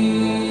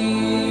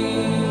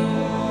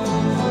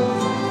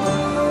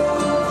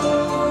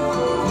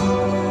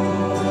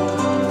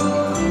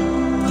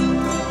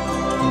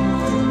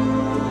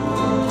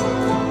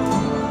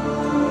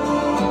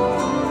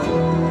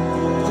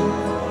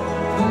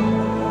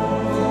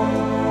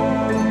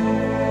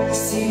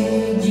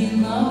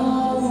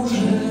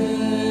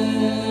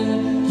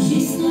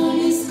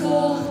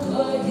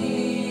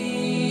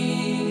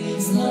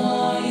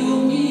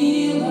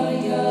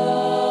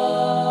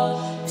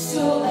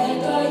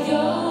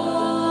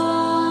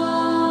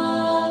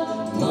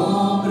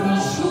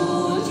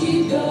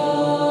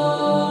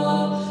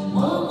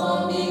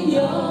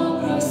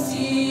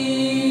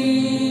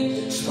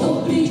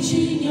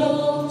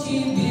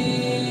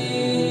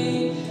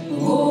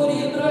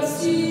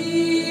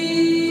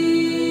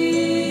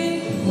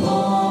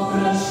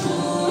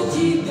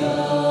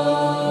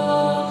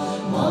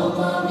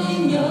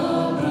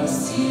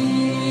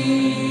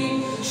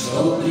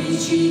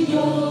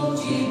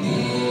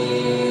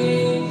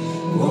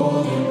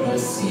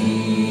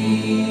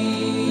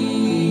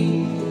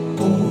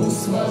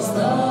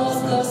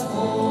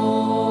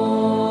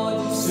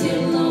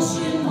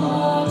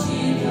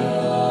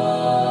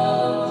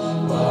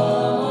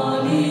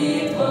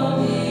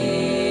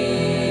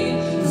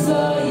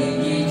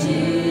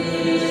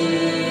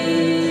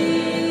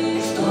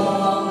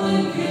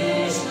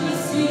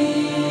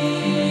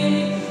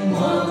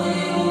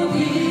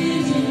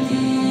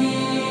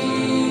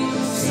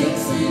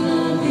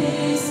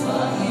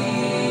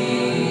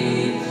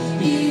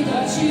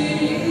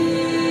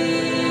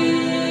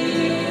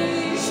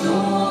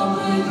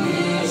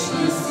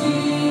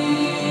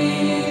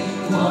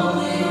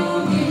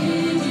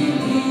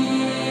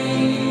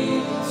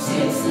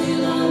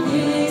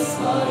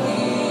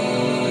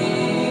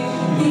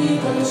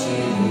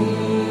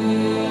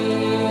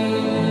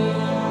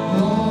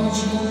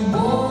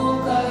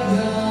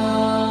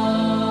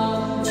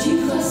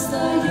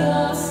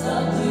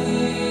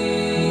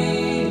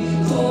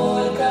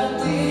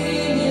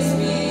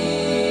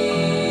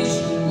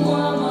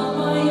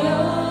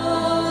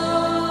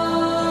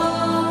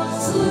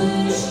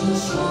 Слышу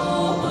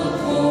шепот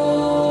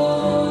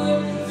твой,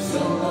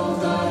 все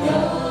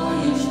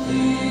повторяешь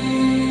ты,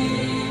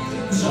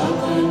 в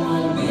жаркой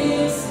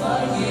мольбе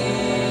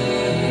своей,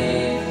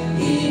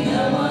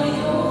 имя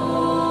мое.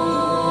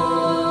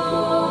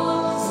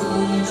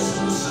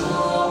 Слышу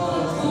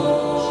шепот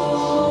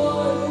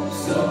твой,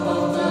 все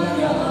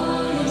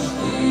повторяешь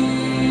ты,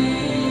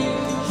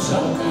 в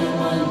жаркой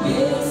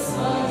мольбе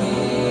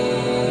своей,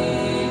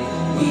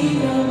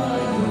 имя мое.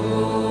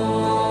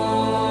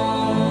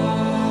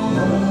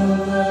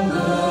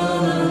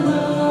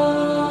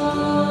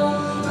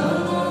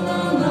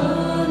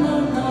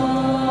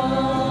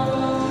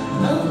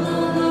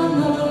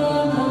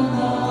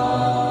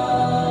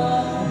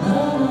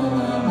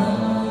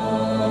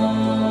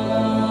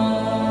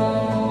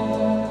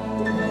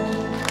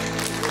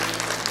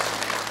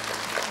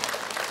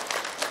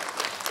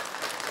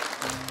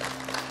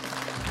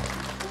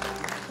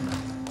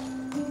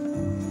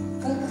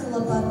 Как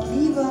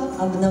хлопотливо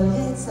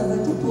обновляется в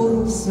эту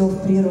пору все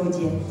в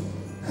природе.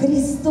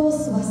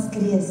 Христос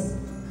воскрес!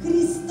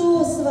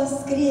 Христос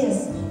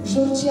воскрес!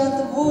 Журчат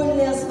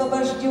вольные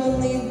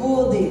освобожденные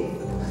воды.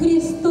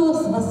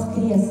 Христос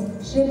воскрес!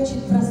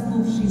 Шепчет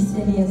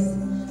проснувшийся лес.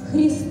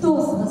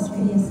 Христос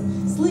воскрес!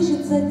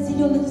 Слышится от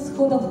зеленых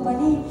всходов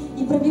полей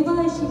и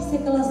пробивающихся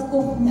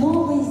колосков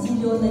новой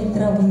зеленой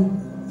травы.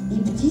 И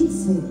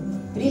птицы,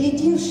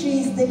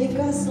 прилетевшие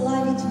издалека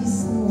славить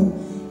весну,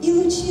 и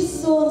лучи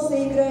солнца,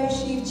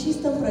 играющие в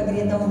чистом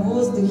прогретом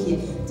воздухе,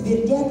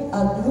 твердят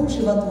одну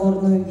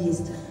животворную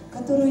весть,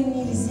 которую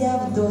нельзя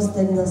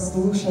вдосталь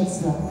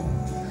наслушаться.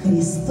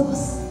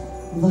 Христос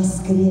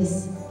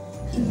воскрес!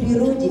 И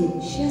природе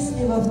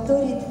счастливо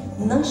вторит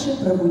наше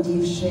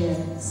пробудившее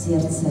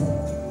сердце.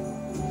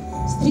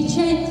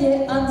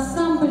 Встречайте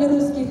ансамбль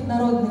русских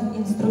народных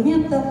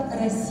инструментов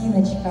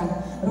 «Росиночка»,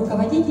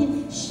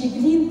 руководитель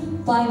Щеглин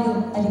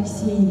Павел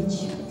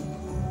Алексеевич.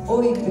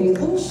 Ой,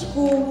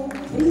 прилушку,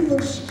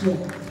 прилушке.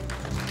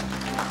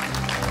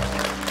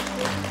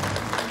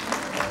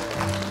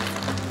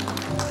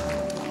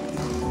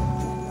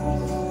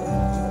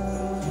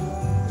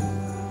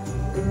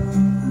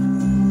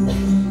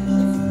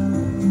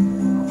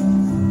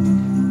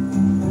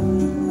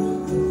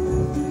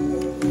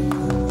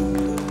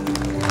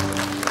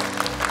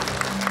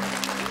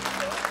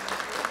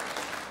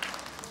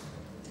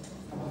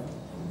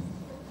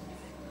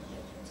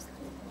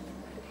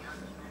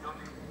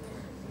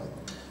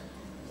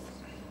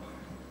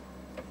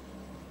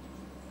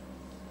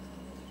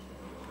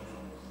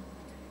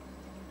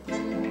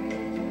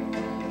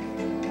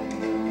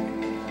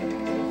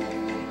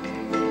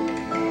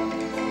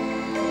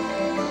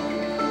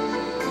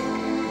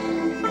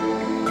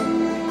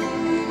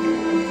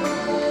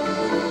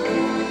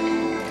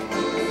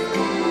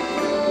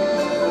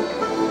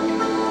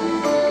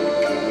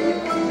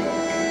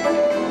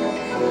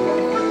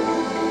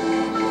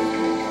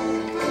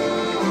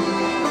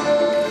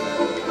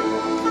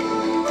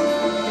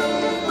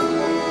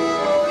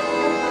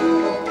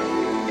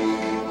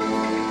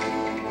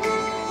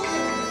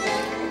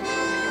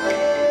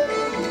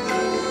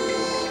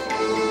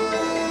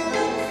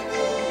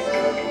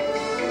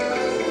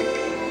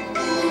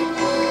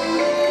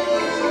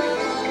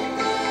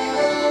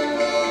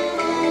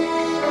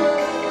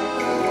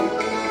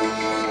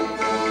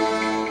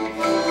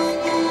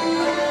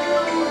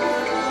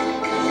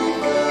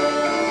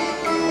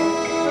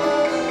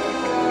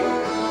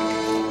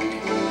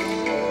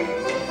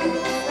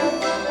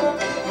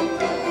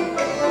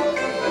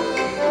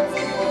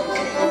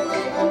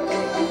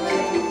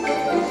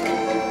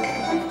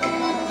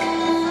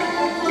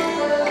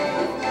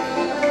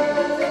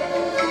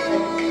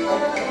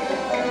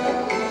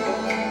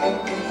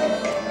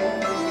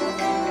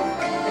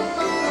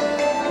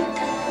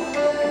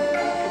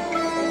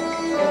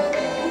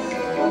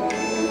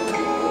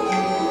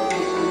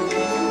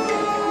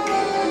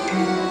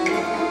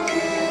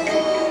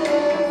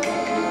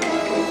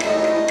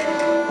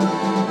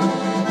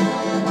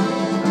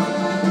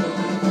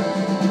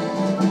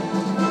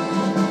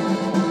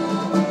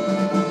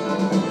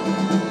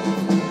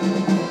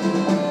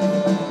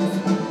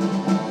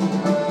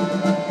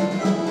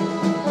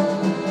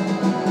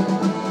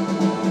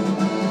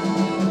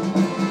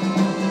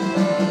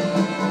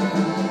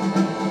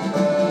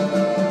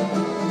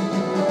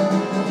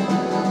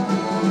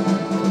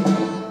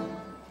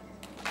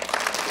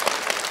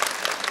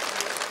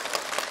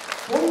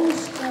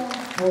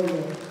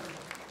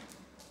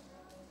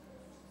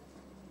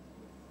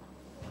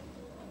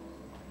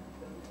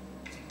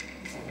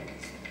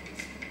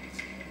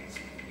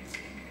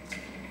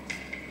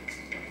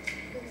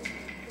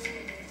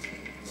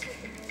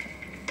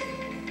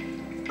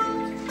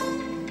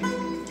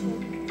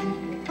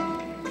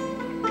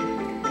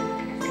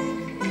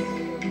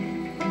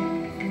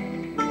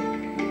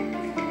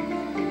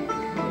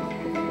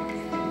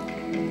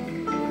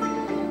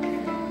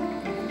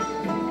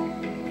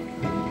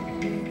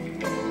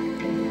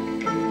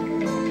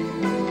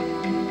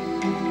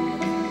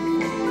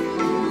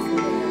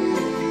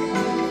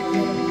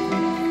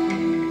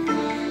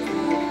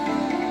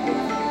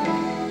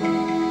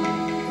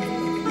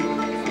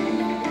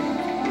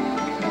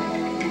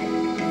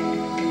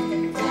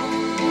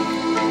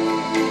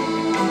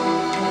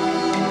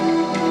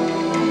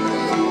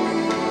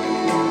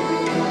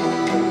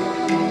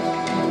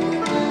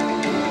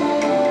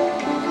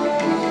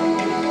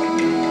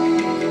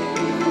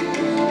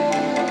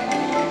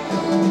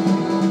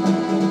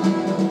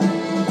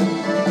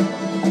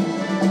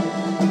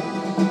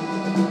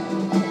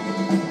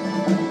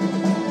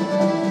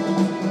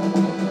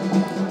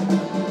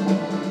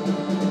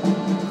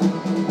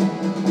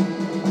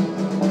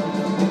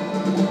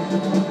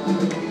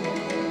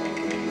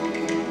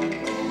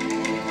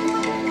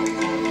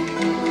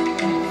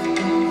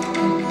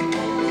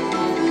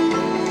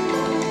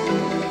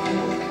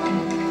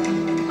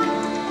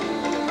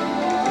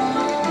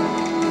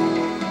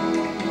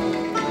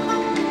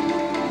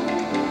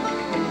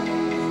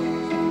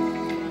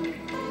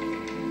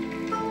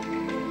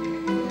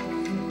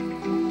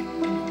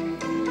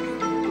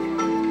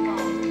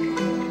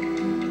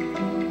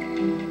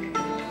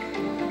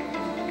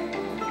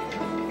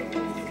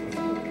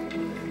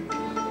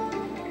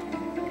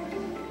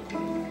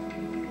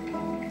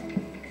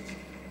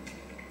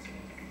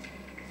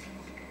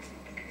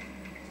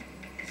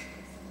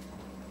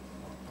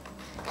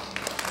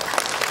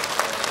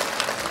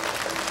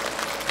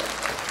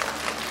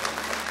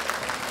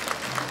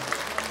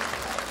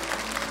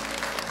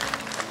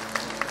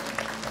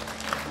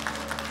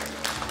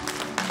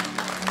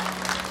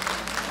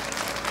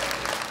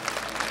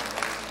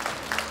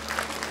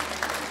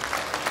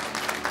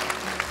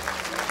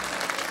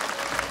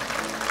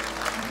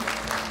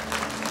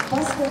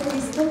 Пасха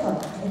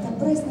Христова – это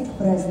праздник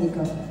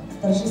праздников,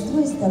 торжество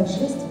из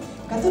торжеств,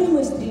 которые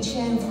мы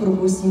встречаем в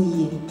кругу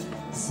семьи.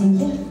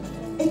 Семья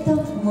 –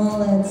 это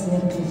малая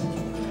церковь.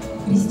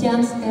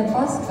 Христианская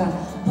Пасха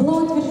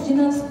была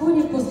утверждена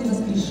вскоре после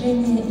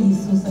воскрешения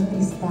Иисуса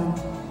Христа.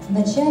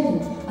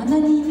 Вначале она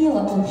не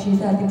имела общей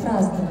даты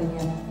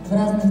празднования. В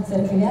разных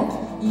церквях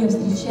ее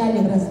встречали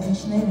в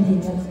различное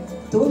время.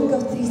 Только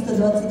в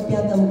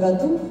 325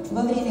 году,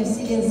 во время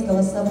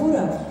Вселенского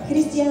собора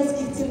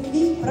христианских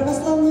церквей,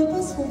 православную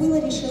Пасху было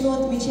решено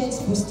отмечать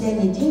спустя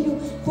неделю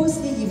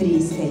после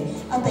еврейской,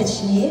 а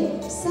точнее,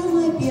 в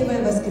самое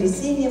первое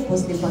воскресенье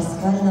после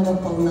пасхального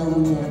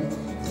полнолуния.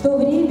 В то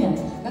время,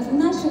 как в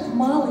наших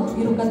малых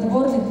и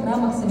рукотворных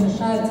храмах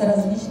совершаются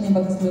различные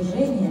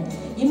богослужения,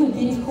 и мы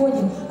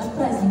переходим от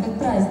праздника к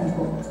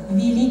празднику,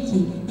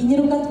 великий и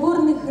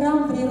нерукотворный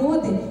храм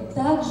природы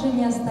также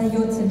не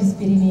остается без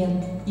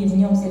перемен, и в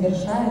нем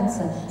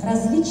совершаются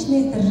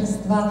различные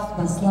торжества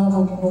во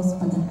славу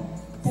Господа.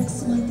 Так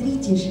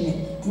смотрите же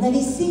на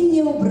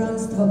весеннее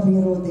убранство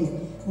природы,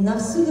 на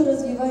всюду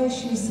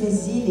развивающуюся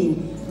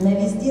зелень, на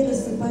везде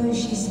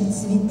рассыпающиеся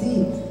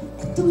цветы.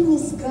 Кто не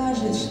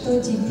скажет,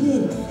 что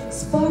теперь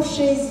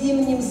спавшая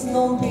зимним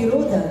сном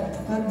природа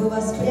как бы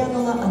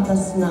воспрянула ото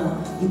сна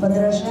и,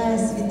 подражая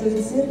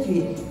Святой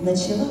Церкви,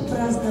 начала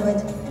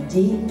праздновать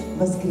День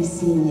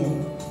Воскресения.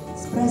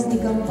 С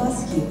праздником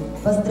Пасхи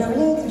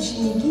поздравляют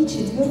ученики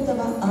 4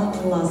 А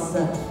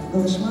класса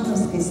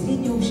Галышмановской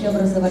средней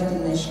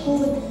общеобразовательной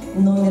школы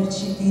номер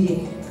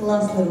 4,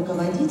 классный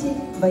руководитель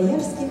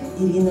Боярских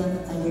Ирина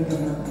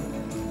Олеговна.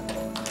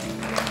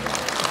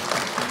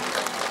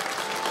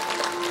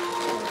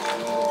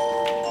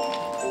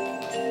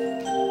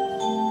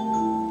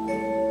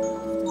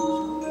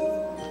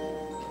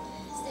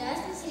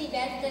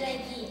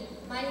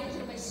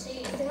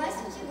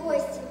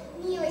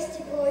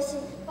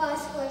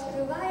 Пасху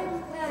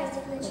открываем,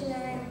 праздник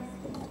начинаем.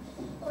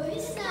 О,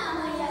 весна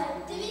моя,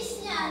 ты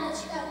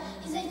весняночка,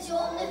 из-за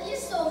темных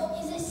лесов,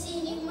 из-за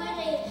синих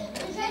морей,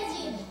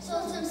 приходи,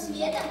 солнцем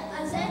светом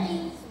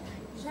озари.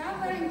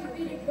 Жаворонки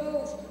пели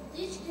головушки,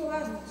 птички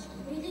ласточки,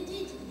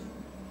 прилетите.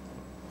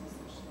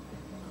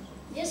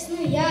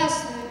 Весну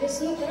ясную,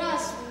 весну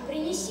красную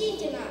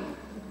принесите нам.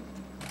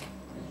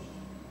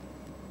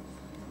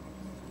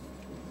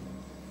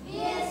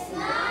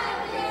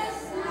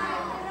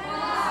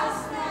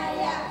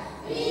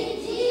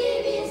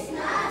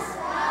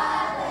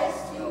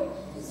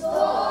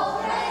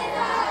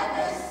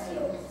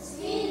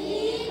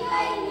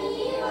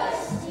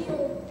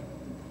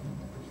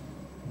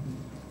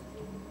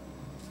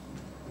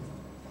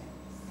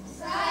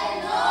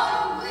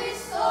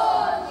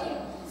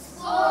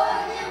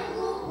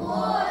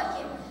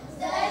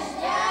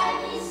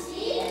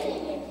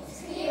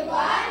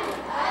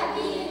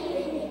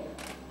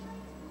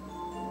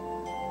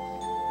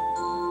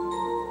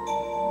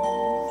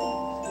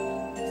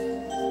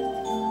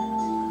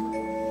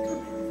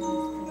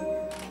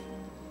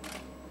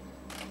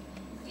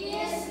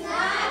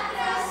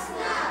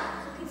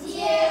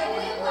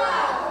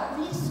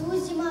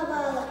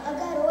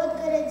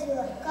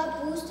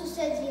 Капусту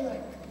садила.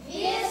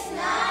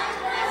 Весна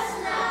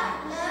красна,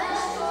 на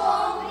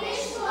что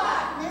пришла?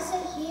 На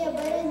сахе,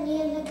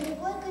 баране, на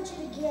кривой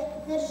кочерге,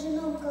 на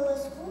ржаном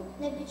колоску,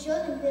 на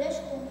печеном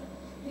пирожку.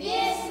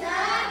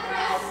 Весна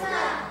красна,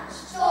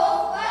 что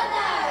в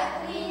подарок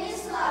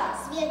принесла?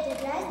 Светлый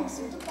праздник,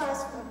 Святую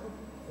Пасху.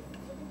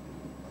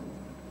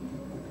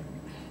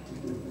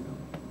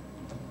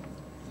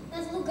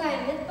 Над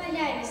лугами, над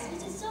полями,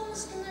 светит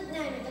солнышко над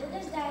нами,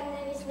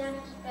 долгожданная весна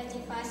ради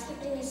Пасхи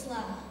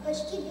принесла.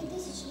 Почти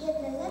 2000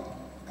 лет назад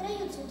в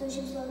краю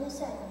цветущем словно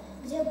сад,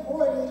 где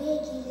горы,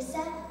 реки и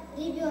леса,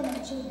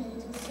 ребенок чудно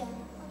родился.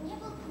 Он не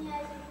был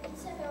князем и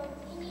царем,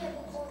 и не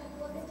был он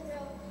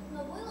богатырем,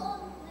 но был он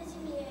на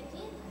земле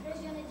один,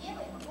 рожденный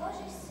девой,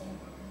 Божий сын.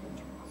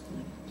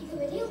 И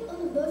говорил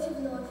он вновь и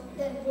вновь,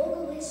 дар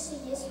Бога высший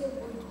есть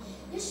любовь.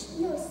 Лишь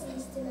нес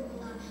истина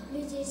была, у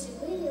людей же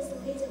были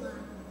злые дела.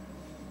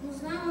 Но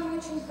знал он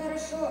очень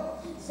хорошо,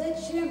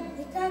 зачем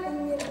и как он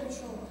в мир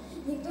пришел.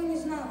 Никто не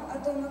знал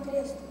о том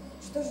окресте,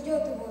 что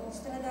ждет его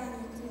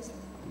страдания креста.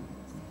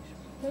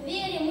 Но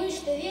верим мы,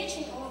 что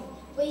вечен он,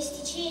 по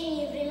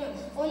истечении времен,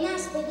 он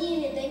нас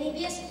поднимет до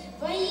небес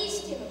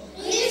воистину.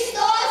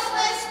 Христос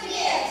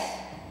воскрес!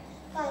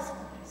 Пасха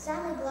 –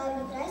 самый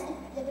главный праздник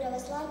для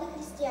православных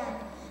христиан.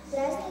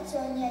 Празднуется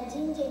он не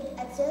один день,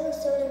 а целых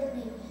 40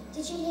 дней. В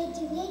течение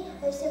этих дней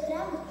во всех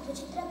храмах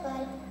звучит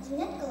тропарь,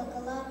 звенят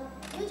колокола.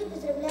 Люди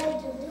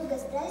поздравляют друг друга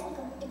с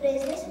праздником и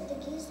произносят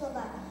такие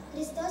слова: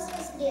 «Христос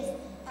воскрес!»,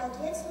 а в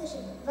ответ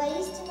слышит: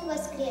 «Воистину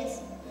воскрес!».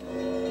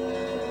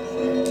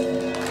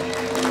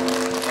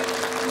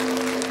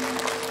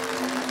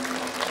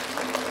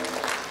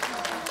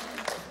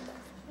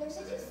 Но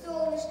садит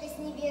солнышко с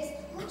небес,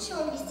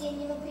 лучом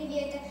весеннего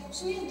привета,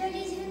 шумит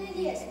вдали зеленый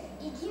лес,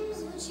 и гимн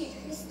звучит: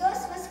 «Христос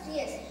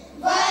воскрес!».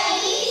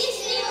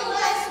 Воистину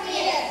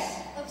воскрес!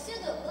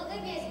 Повсюду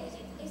благовест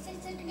гудит, и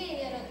всех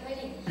церквей народ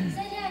молит.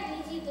 Заря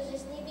глядит уже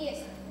с небес.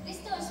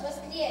 Христос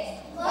воскрес!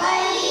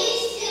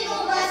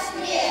 Воистину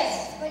воскрес!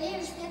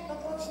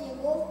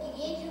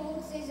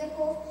 со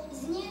языков,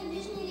 зеленеет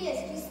ближний лес,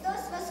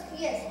 Христос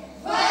воскрес!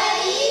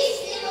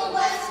 Воистину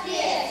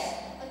воскрес!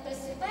 Вот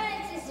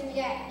просыпается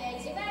земля и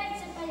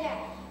одеваются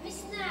поля.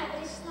 Весна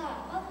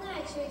пришла, полна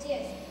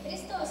чудес,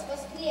 Христос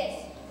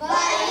воскрес!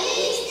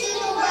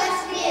 Воистину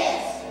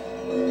воскрес!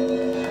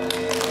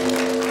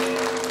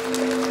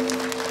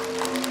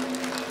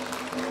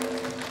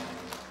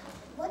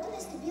 Вот и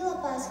наступила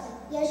Пасха.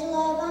 Я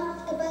желаю вам,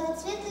 чтобы этот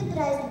светлый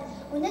праздник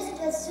унес от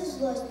вас всю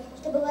злость,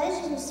 чтобы в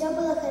вашей жизни все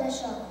было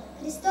хорошо.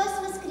 Христос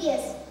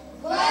воскрес!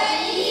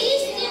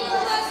 Воистину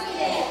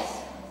воскрес!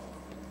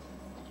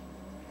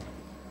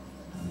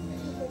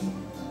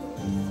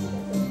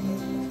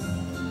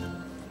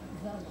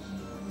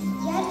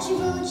 Ярче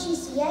вы лучи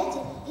сияйте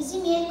и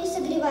земельку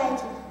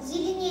согревайте,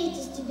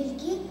 зеленейте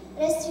стебельки,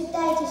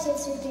 расцветайте все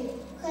цветы.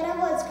 В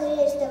хоровод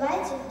скорее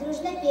вставайте,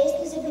 дружно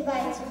песню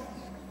запевайте.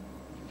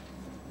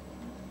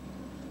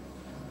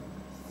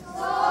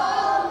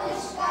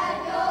 Солнышко,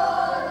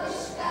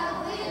 перышко,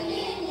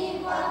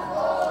 выгляни в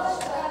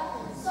окошко,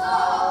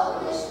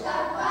 солнышко,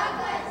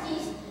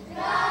 покатись,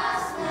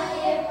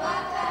 красное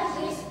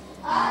покажись,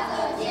 а то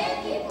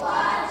детки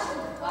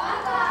плачут, по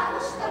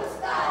камушкам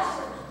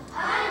скачут,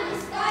 они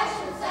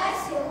скачут за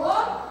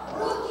селом,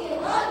 руки,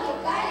 ноги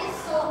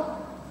колесом.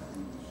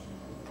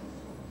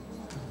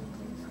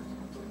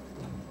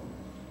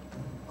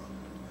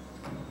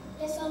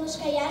 Я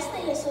солнышко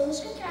ясное, я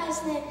солнышко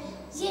красное,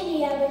 землю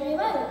я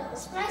обогреваю,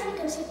 с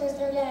праздником всех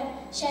поздравляю,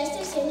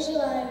 счастья всем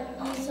желаю,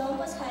 яйцом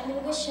пасхальным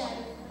угощаю.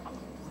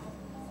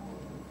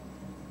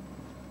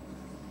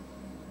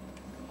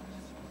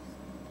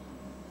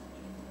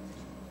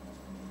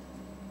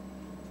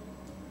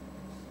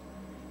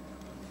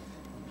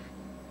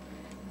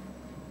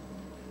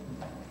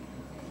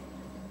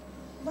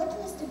 Вот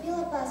и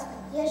наступила Пасха.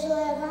 Я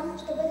желаю вам,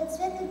 чтобы этот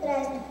светлый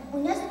праздник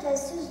унес от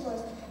вас всю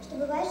злость,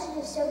 чтобы в вашей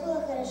жизни все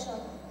было хорошо.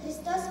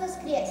 Христос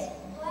воскрес!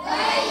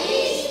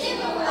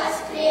 Воистину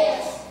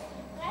воскрес!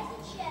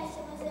 Праздник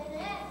счастья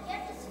возрождает,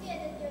 ярко свет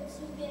идет с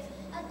небес.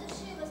 От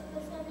души вас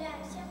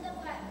поздравляем, всем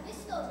добра,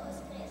 Христос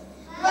воскрес!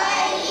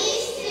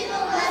 Воистину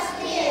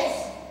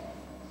воскрес!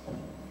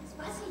 С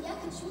Пасхой я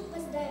хочу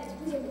поздравить,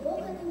 будем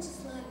Бога нынче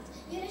славить.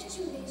 Вера в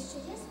чудо из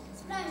чудес,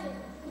 с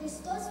праздником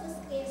Христос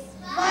воскрес!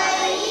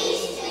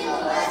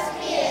 Воистину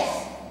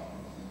воскрес!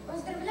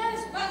 Поздравляю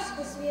с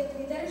Пасхой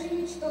светлой, дорожи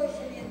мечтой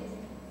заветной.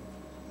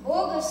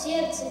 Бога в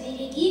сердце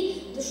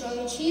береги,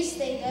 душою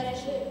чистой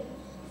дорожи.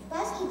 В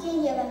Пасхе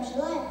день я вам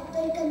желаю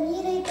только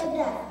мира и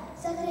добра.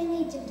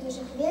 Сохраните в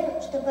душах веру,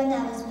 чтобы она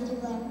вас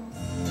берегла.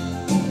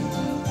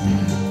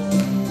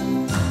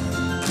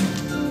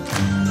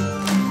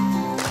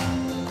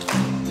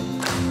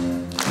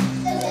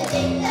 Что за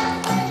день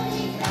такой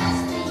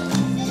прекрасный,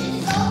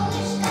 светит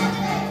солнышко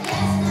так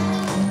ясно,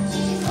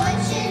 птички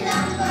звонче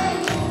нам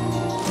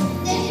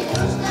поют, дети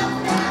дружно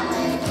в храм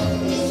идут.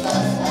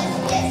 Христос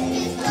воскрес,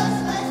 Христос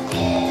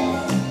воскрес,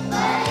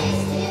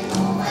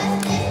 воистину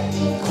воскрес,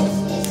 и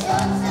пусть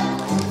несется,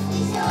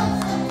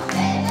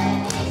 эта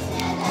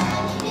песня до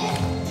небес.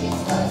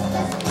 Христос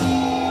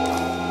воскрес,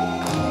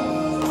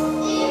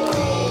 и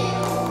мы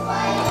ему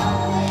поем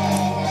в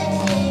этот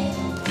день,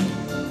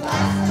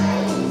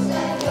 Пасхою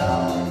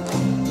зовем.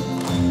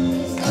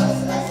 Христос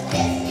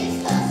воскрес,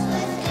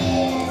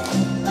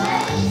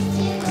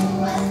 воистину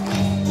воскрес,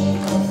 и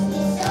пусть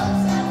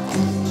несется,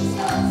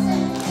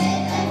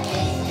 эта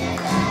песня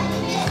до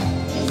небес.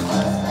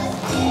 Христос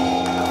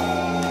воскрес,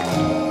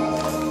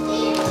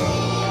 и мы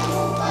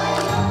ему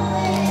поем в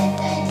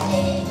этот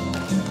день,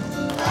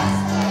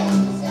 Пасхою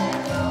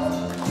зовем.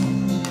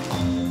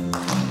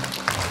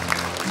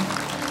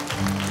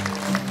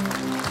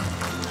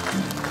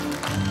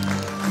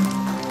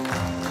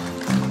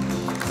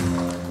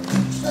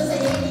 Что за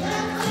день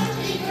такой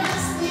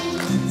прекрасный,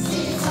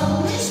 светит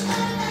солнышко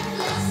так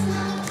ясно,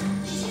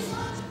 птички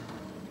звонче.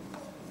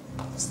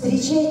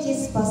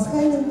 Встречайтесь с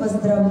пасхальным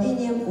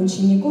поздравлением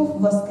учеников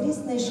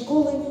воскресной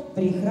школы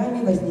при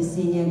храме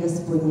Вознесения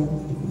Господня.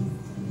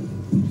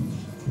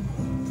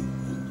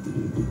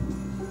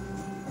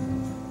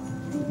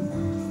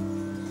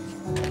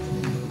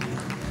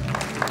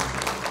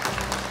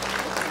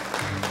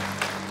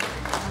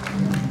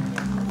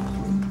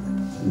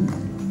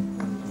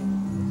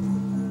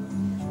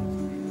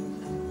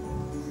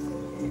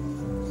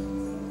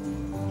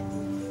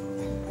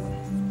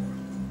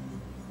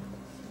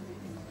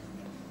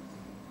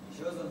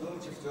 Еще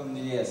задумчив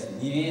темный лес,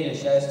 не веря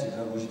счастью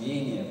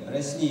пробуждения,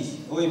 проснись,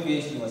 пой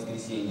песню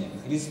воскресения,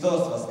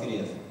 Христос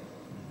воскрес!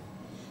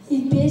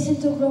 И песню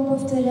ту громко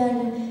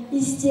повторяли, и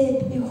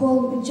степь, и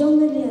холм, и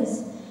темный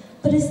лес.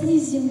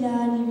 Проснись,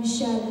 земля, они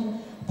вещали,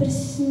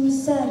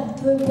 проснись, царь,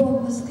 твой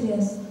Бог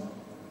воскрес.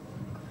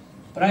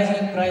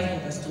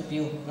 Праздник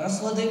наступил,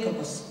 нас владыка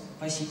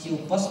посетил.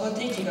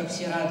 Посмотрите, как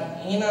все рады,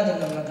 и не надо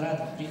нам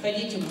награды.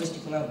 Приходите в гости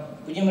к нам,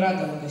 будем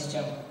рады мы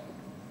гостям.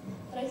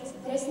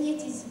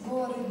 Проснитесь,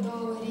 горы,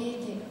 долы,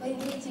 реки,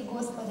 хвалите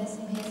Господа с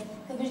небес,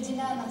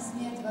 побеждена нам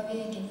смерть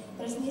вовеки,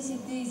 проснись и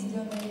ты,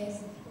 зеленый лес.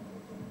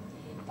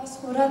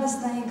 Пасху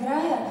радостно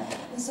играя,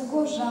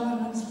 высоко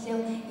жаворонок взлетел,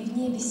 и в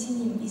небе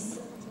синим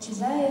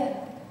лучезая.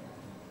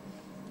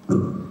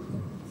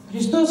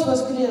 Христос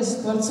воскрес,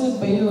 скворцы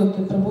поют,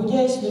 и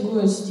пробудясь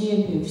ликуют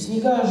степи, в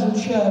снега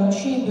журча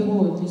ручьи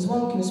бегут, и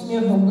звонким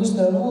смехом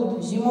быстро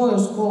рвут зимою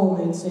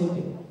скованные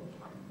цепи.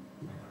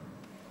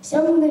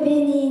 Все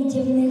мгновений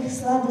дивных,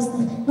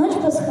 сладостных,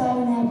 ночь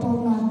пасхальная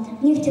полна,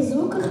 в них те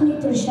звуках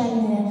миг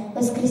прощальные,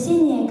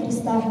 воскресение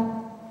креста.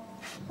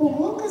 У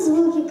гулка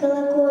звуки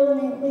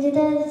колокольные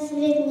улетают в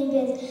свет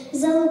небес,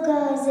 за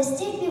луга, за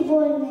степи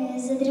вольные,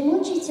 за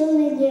дремучий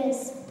темный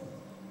лес.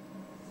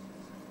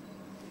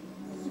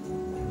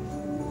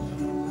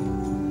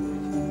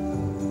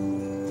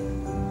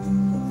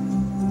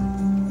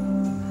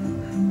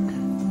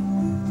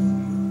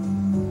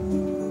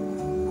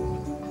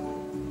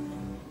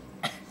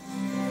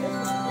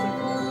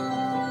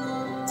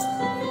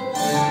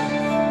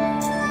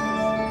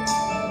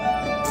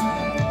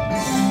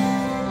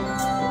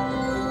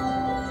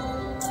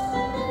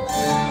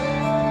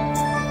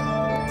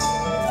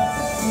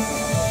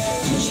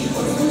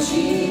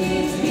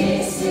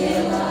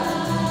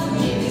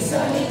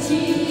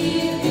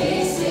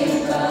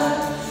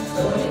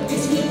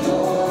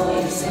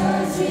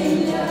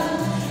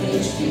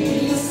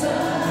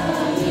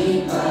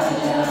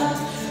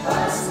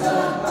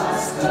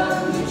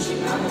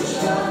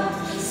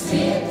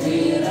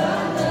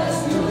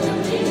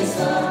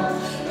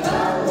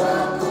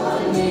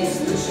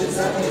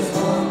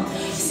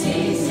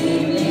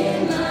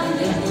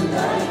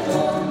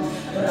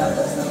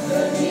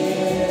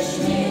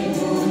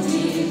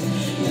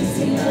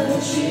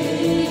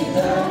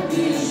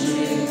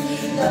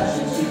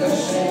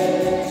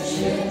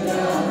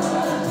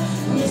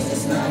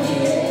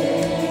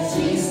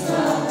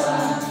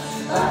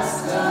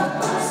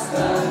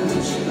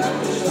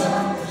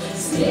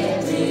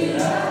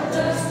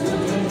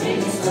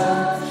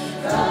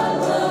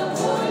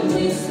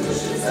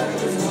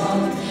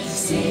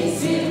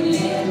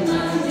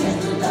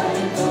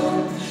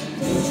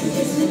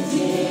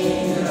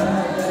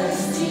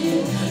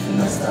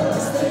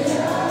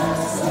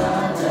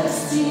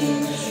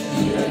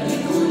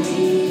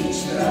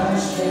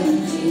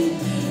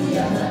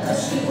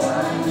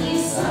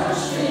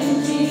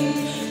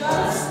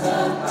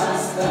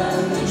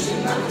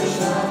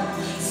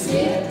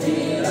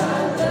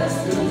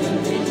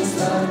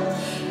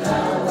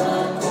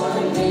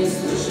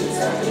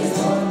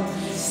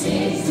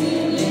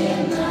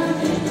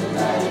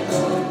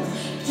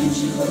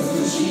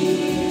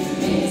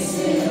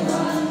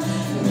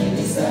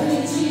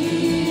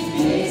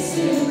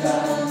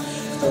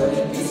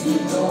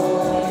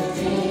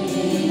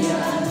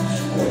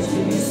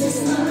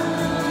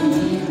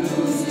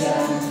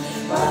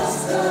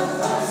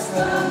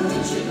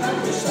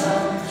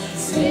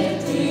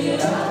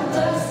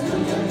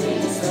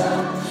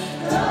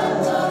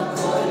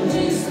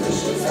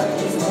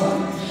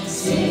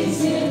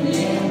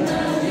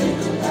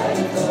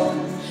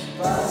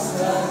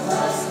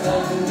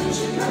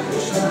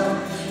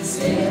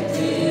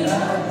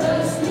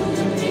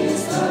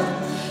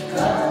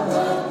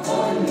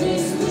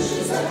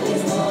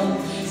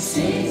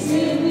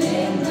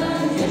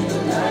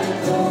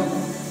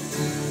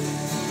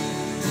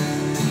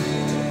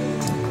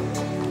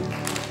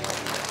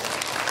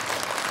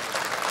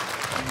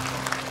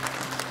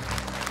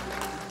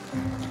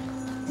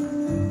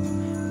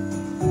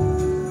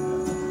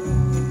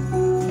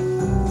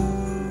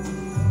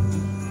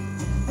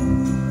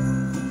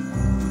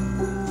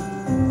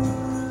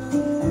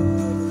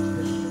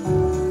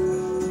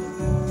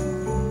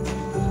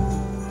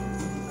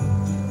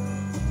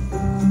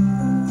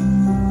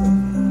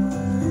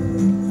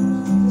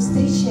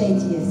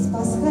 С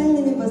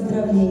пасхальными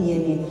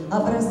поздравлениями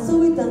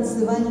образцовый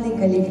танцевальный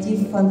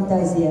коллектив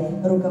 «Фантазия»,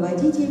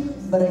 руководитель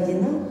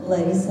Бородина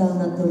Лариса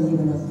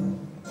Анатольевна.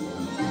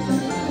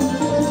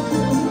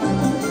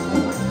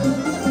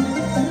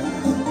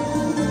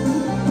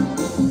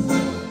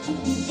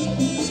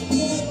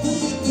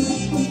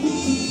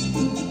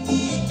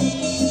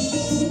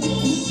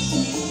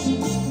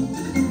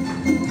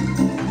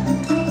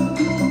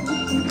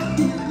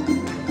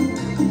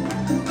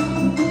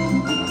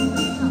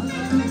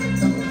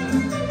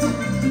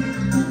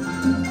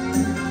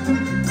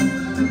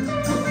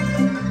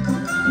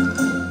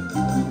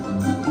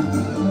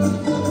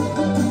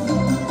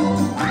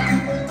 Thank you.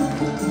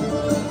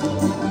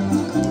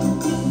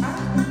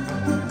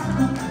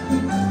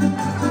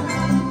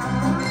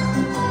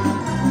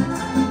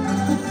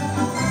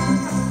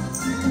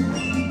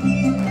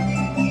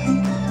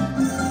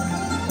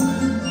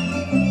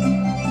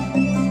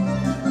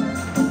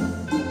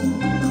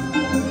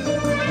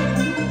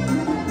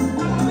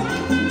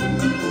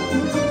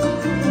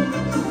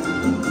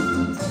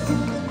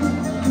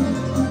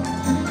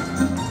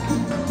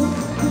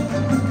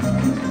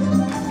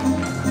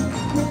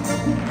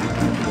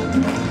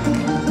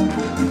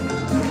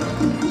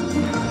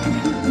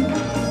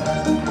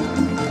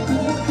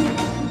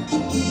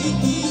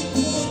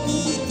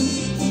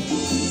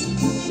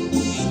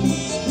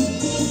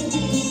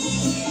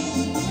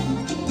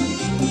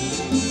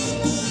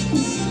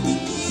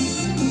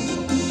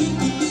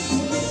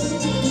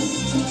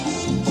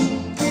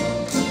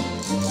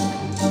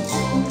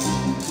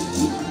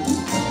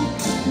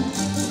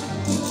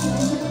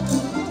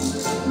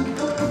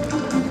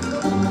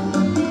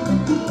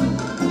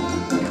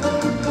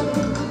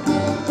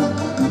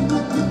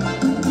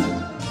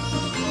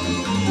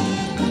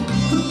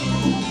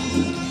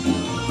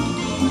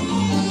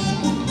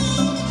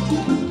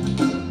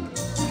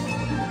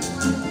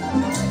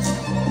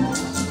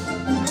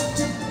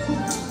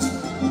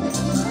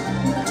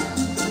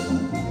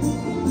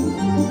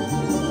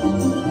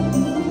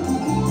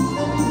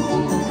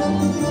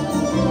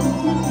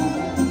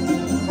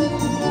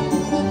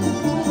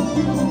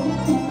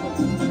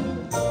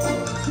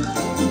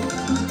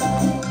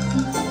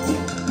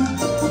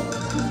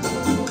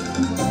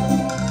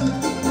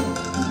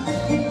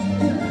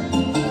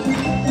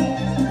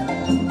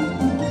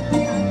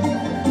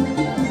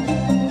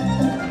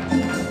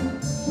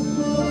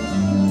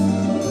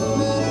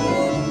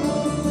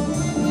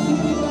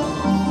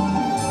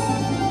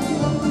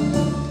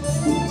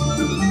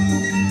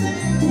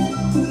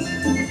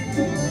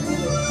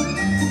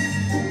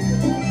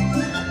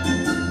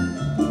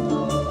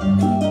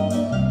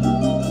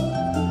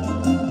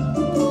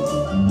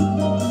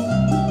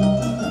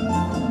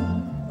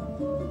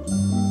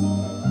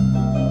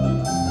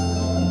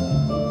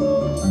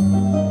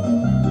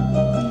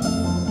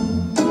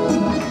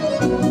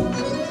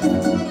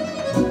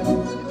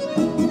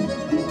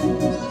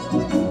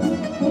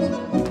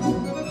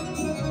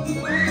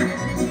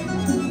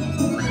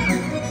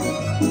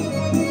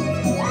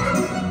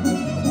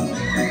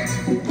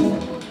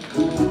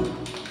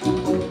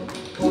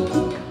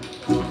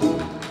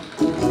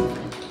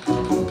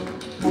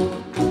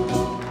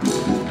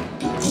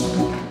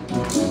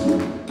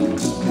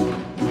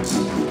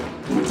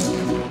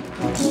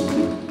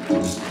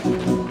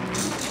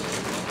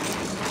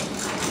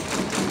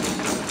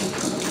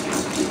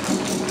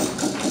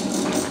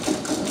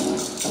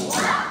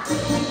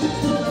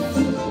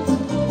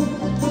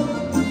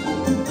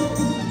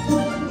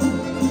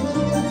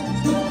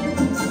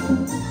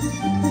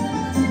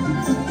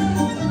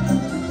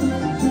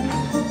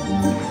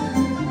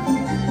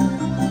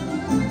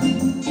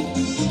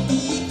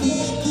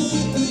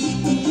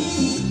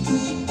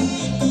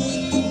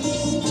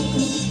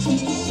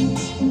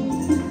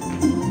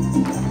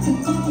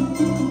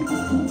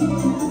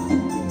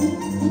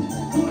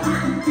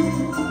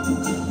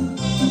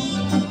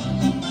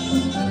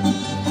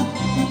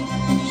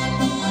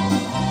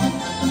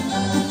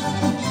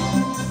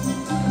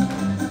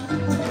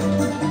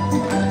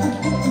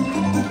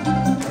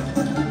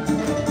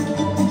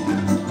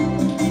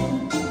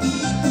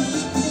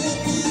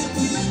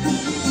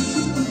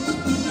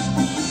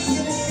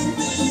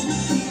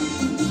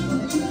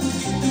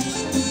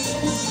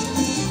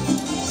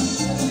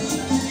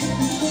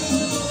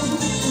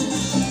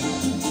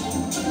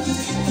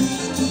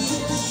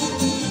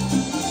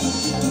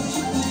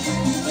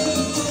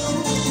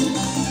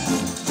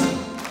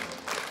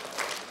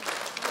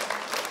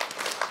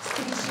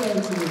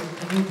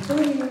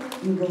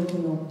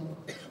 Иголкину.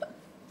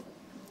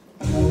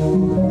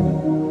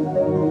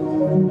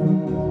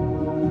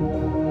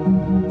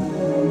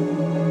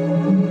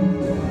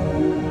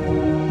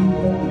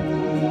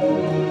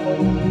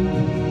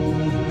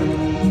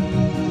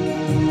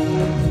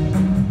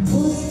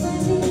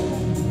 Господи,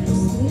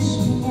 услышь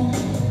меня,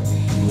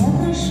 я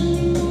прошу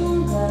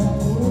немного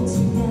у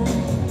Тебя.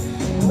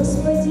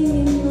 Господи,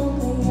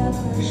 немного я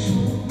прошу,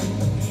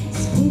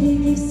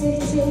 сбереги всех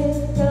тех,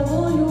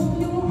 кого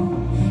люблю,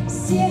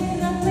 всех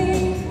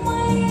родных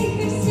моих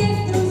и всех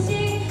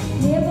друзей,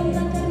 хлебом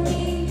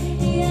накорми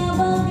и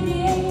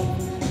обогрей.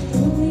 В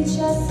трудный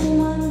час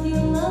им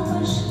ангела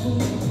пошли,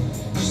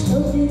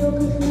 чтоб берег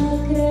их на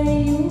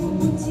краю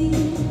пути.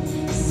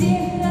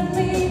 Всех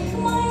родных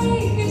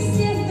моих и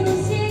всех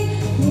друзей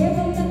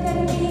хлебом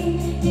накорми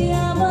и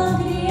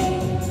обогрей.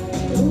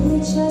 В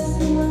трудный час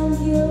им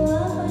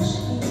ангела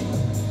пошли,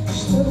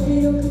 чтоб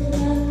берег их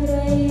на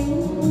краю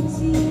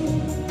пути.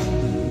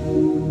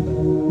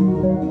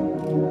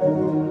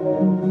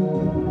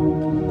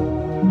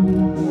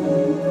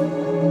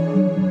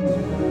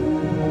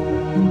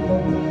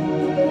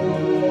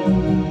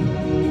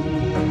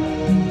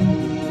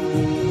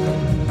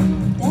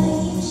 Дай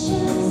им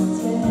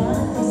счастье,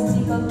 радость и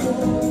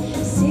покой,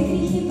 все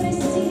грехи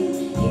прости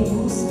и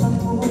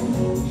успокой.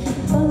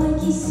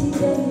 Помоги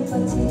себя не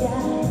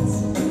потерять,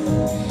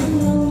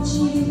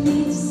 научи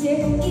любить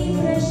всех и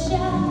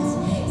прощать.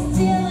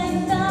 Сделай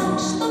так,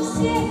 что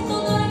все, кто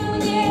дорог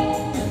мне,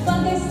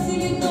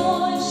 погостили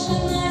дольше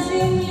на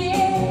земле.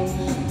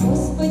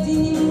 Господи,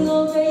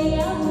 немного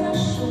я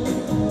прошу,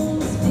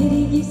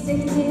 сбереги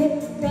всех тех,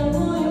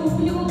 кого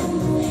люблю.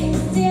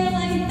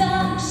 Сделай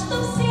так, что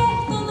все,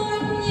 кто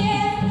дорог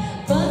мне,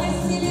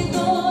 погостили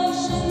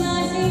дольше на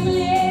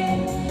земле.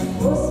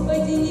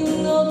 Господи,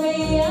 немного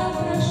я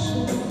прошу,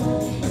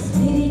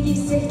 сбереги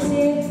всех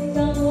тех,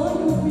 кого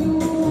люблю.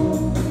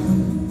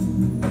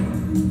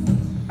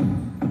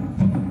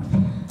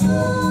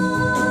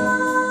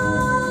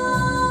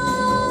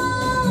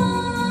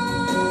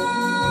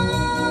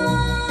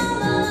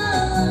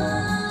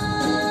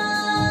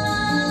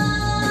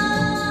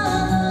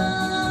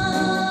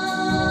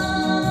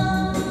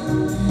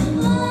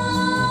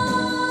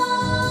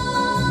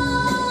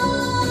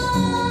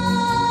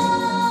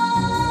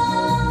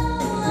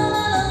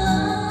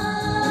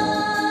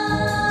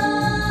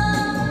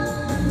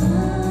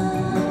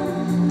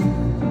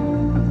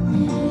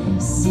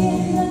 Всех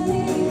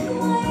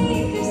родных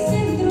моих и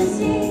всех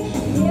друзей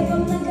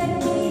хлебом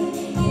накорми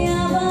и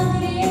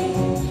обогрей.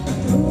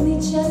 В трудный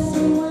час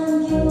им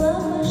ангела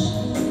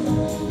пошли,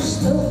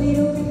 чтоб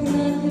берег их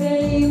на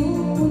краю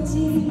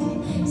пути.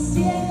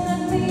 Всех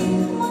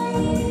родных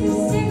моих и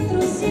всех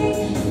друзей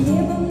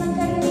хлебом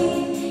накорми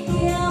и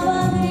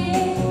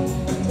обогрей.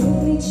 В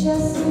трудный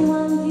час им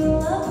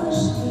ангела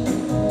пошли,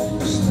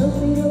 чтоб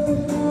берег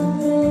их на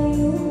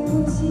краю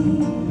пути.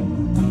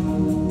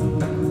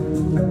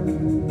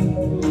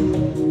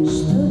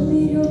 Что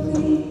берег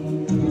их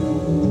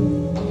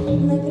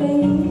на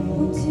краю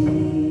пути.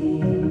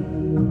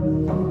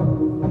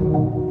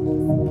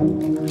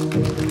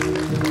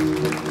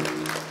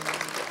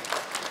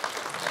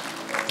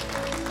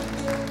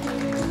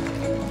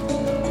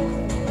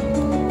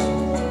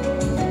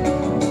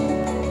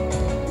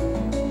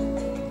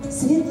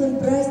 Светлым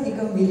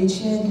праздником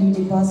величают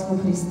люди Пасху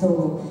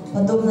Христову.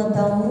 Подобно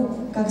тому,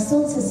 как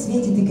солнце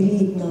светит и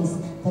греет нас,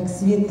 так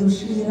свет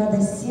души и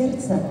радость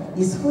сердца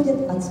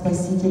исходят от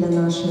Спасителя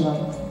нашего.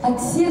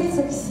 От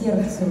сердца к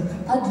сердцу,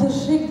 от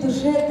души к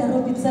душе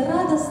торопится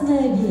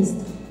радостная весть.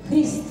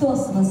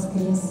 Христос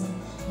воскрес!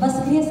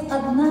 Воскрес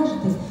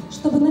однажды,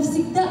 чтобы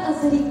навсегда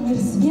озарить мир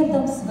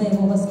светом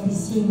своего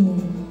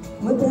воскресения.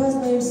 Мы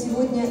празднуем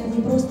сегодня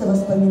не просто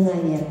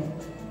воспоминания.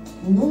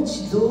 Ночь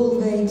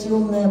долгая и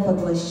темная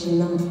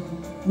поглощена,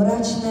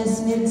 мрачная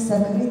смерть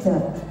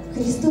сокрыта,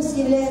 Христос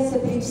является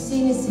пред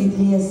всеми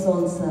светлее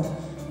солнца.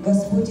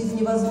 Господь из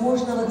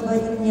невозможного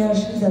творит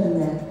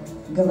неожиданное,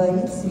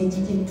 говорит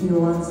святитель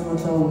Иоанн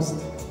Златоуст.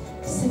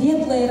 В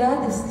светлой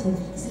радости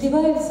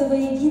сливаются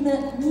воедино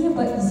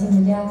небо и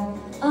земля,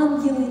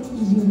 ангелы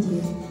и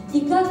люди.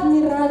 И как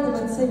не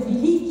радоваться в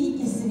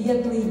великий и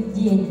светлый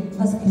день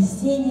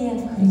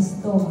воскресения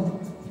Христова.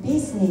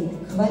 Песней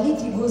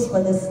 «Хвалите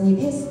Господа с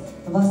небес»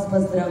 вас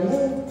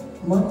поздравляет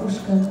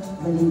матушка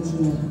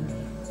Валентина.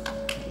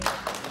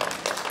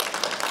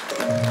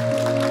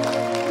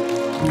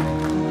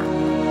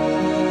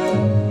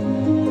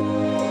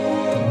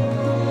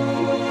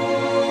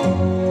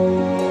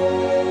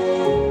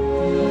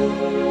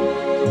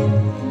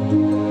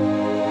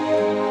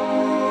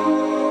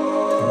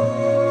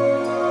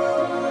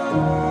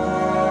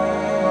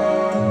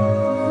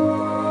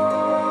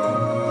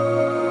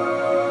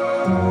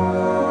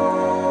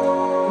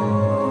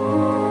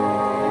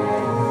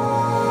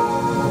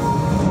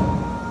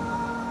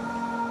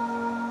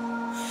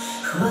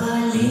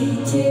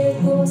 Хвалите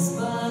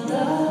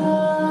Господа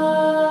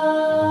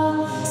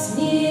с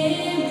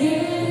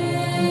небес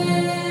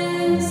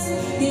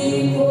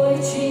и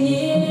пойте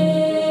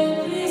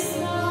непрестанно,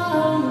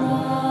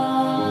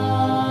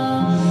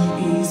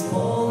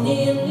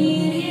 исполнен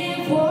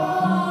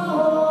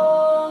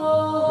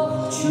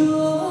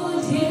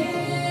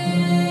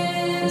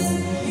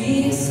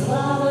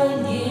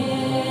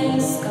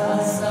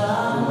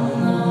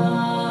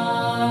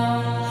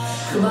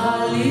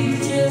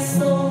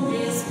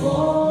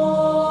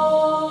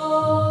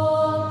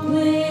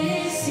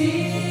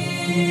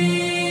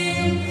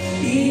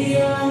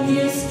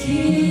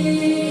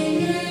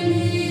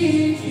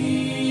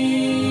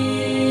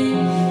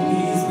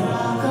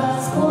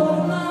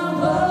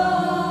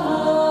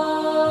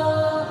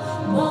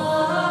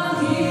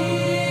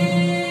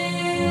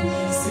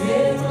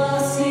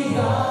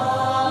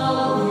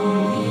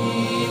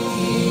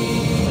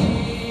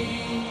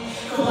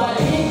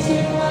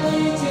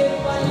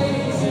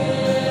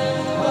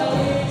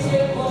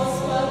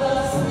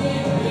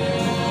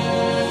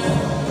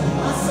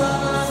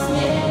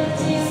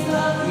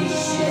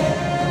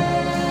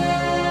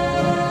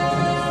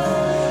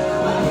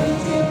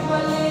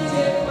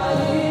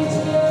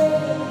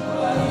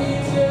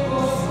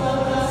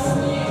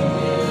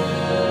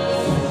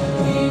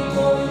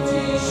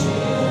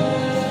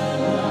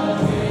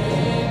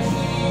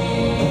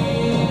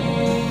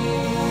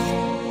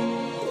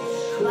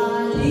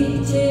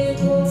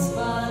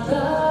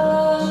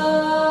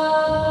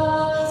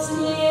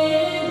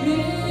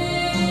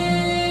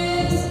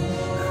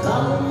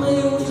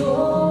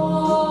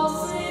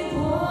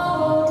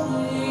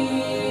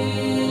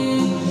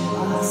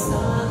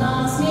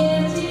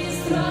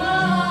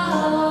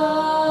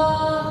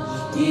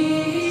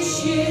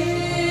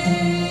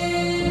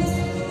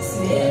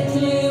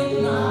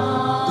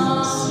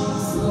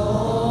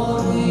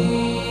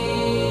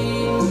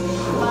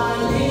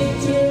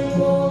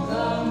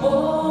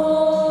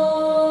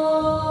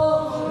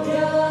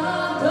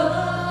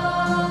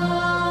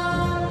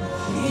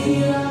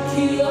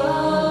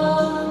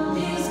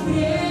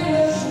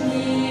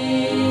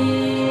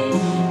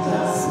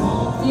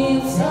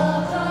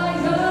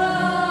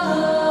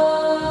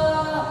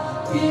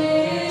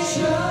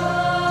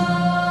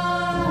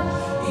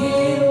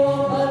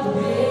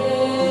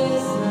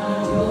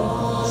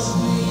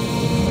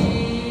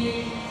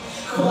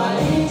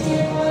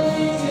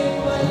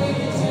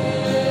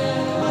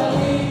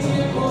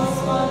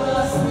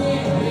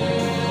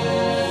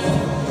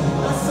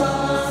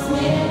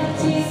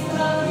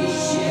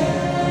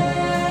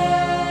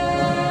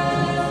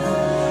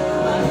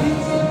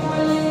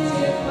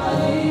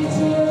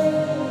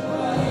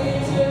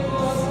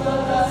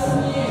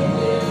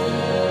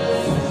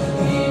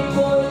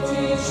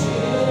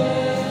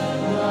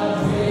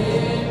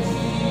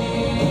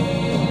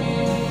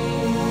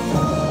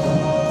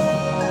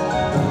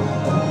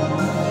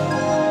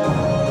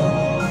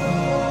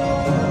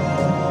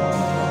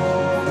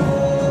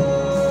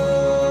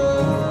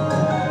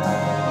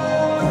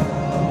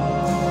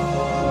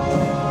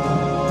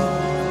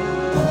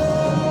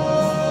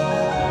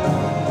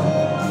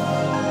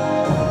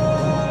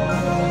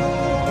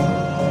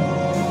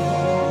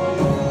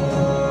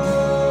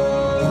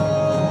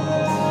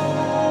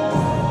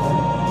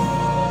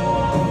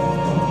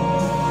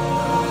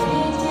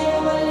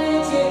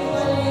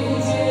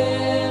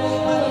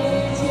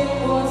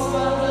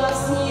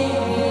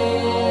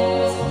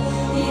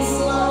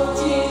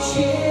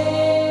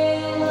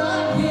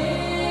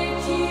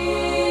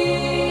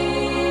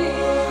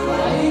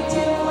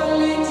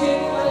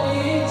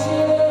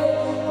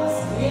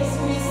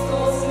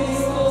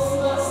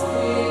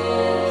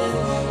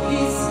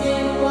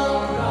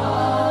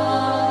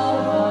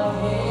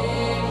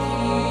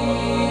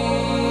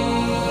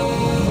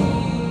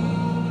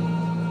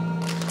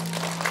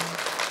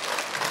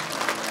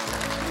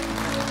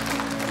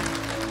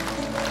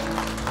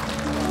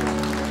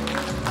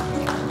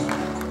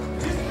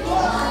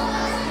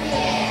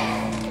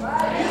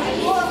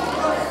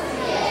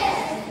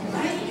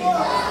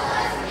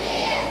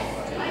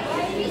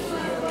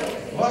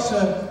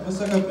Ваше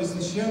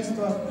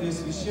Высокопреосвященство,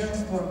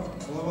 Преосвященство,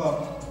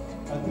 глава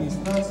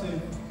администрации,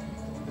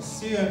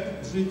 все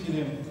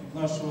жители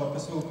нашего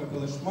поселка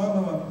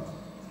Галышманово,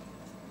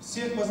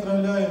 всех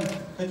поздравляем,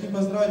 хотим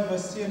поздравить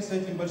вас всех с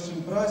этим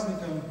большим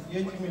праздником и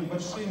этими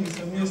большими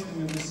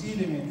совместными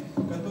усилиями,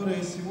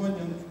 которые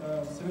сегодня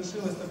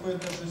совершилось такое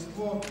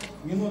торжество,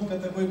 минутка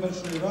такой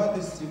большой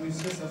радости, мы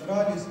все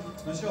собрались,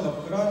 сначала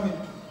в храме,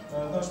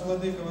 наш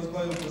владыка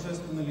возглавил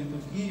божественную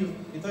литургию,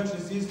 и также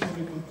здесь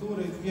Доме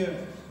культуры,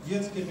 где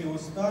детскими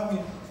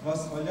устами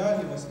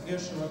восхваляли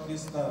воскресшего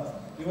Христа.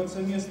 И вот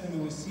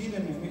совместными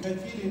усилиями мы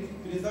хотели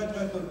передать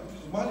в эту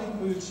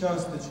маленькую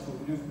часточку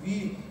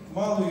любви,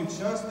 малую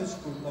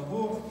часточку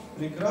того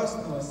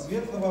прекрасного,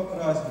 светлого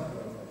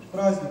праздника,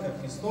 праздника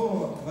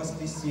Христового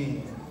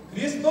Воскресения.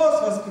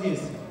 Христос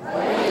воскресе!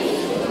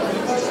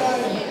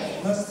 Приглашаем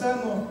на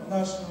сцену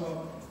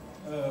нашего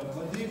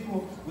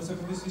владыку,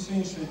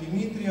 высокопреосвященнейшего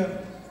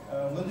Дмитрия,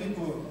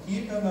 владыку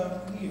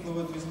Тихона и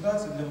главу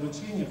администрации для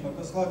вручения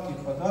фотосладких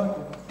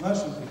подарков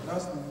нашим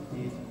прекрасным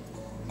детям.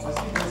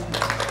 Спасибо.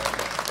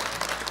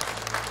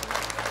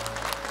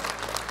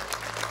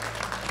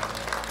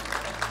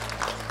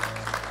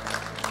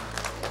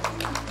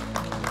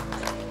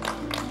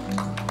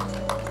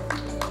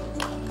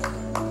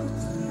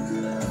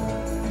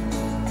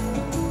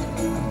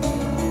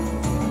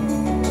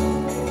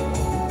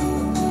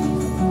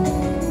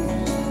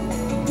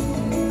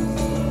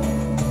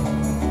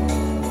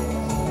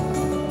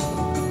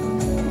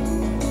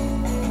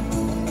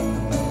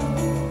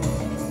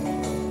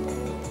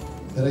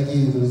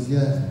 Дорогие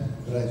друзья,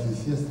 братья и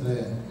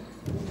сестры,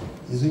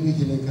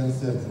 изумительный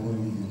концерт мы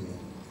увидели.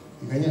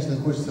 И, конечно,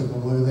 хочется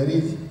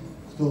поблагодарить,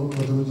 кто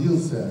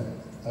потрудился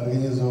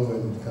организовывать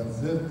этот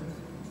концерт,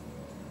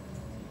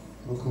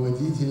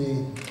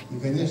 руководителей и,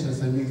 конечно,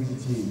 самих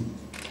детей,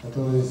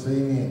 которые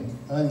своими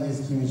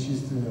ангельскими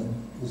чистыми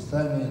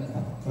устами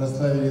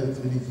прославили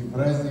этот великий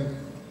праздник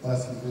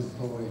Пасхи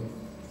Христовой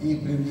и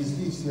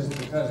привнесли в сердце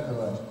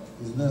каждого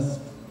из нас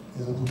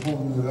эту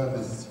духовную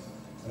радость,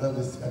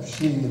 радость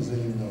общения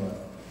взаимного.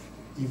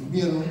 И в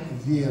меру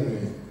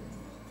веры,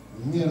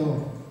 в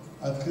меру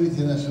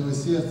открытия нашего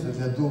сердца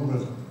для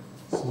добрых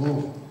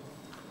слов,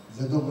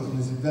 для добрых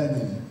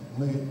назиданий,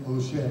 мы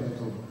получаем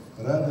эту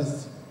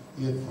радость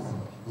и этот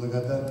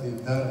благодатный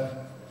дар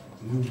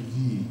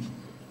любви.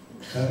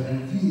 Дар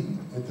любви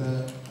 –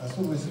 это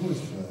особое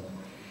свойство.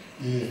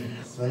 И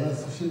слова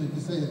Священного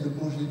Писания – это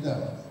Божий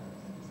дар.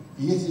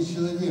 И если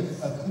человек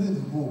открыт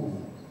к Богу,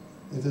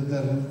 этот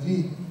дар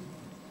любви,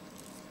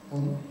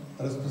 он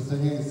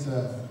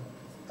распространяется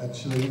от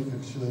человека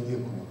к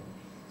человеку.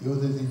 И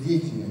вот эти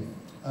дети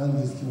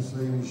ангельским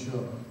своим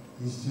еще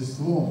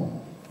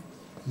естеством,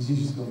 в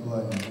физическом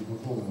плане и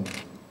духовном,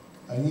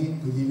 они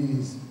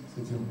поделились с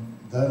этим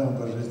даром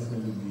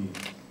божественной любви.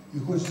 И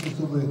хочется,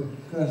 чтобы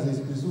каждый из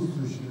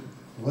присутствующих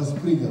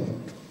воспринял,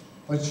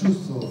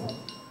 почувствовал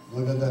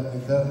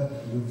благодатный дар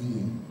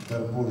любви,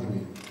 дар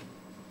Божий.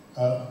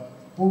 А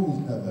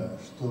помнить надо,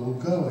 что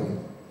лукавый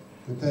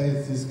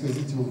пытается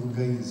исказить его в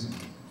эгоизм,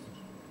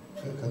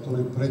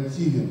 который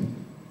противен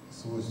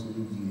свойству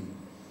любви.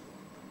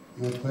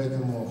 И вот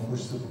поэтому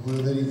хочется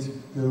поблагодарить,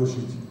 в первую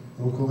очередь,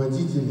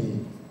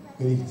 руководителей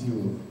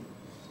коллективов,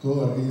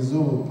 кто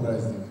организовывал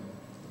праздник,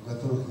 у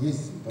которых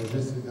есть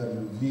божественный дар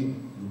любви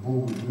к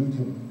Богу, к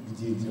людям, к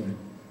детям.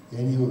 И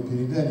они его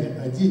передали,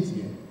 а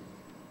дети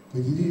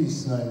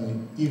поделились с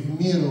нами. И в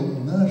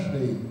меру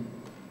нашей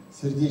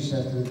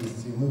сердечной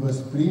открытости мы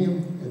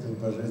воспримем этот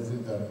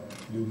божественный дар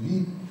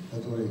любви,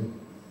 который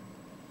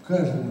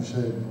каждому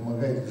человеку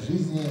помогает в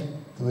жизни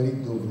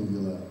творить добрые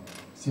дела.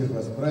 Всех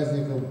вас с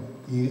праздником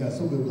и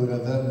особая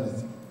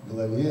благодарность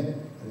главе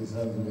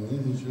Александру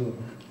Леонидовичу,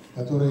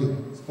 который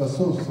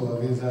способствовал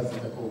организации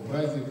такого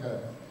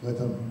праздника в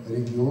этом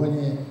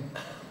регионе.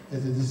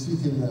 Это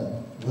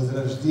действительно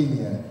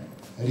возрождение,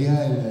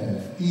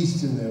 реальное,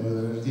 истинное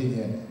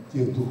возрождение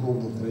тех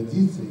духовных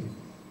традиций,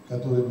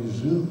 которыми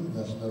жил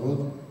наш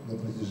народ на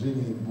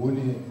протяжении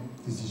более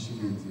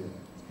тысячелетия.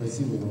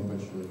 Спасибо вам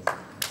большое.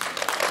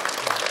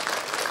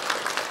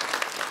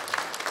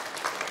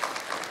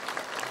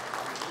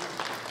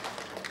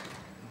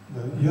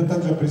 Я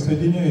также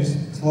присоединяюсь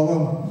к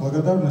словам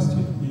благодарности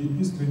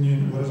и искренне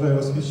выражаю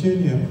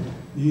восхищение.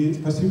 И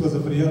спасибо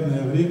за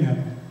приятное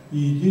время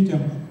и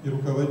детям, и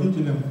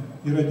руководителям,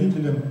 и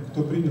родителям,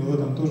 кто принял в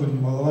этом тоже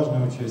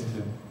немаловажное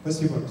участие.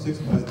 Спасибо. Всех с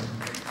праздником.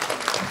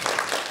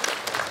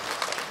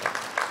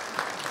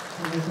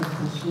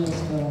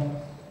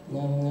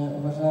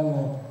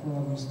 Уважаемая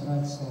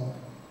администрация,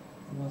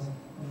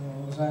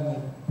 уважаемый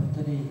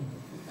патриарх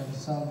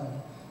Александр,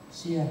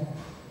 все,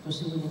 кто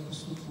сегодня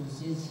присутствовал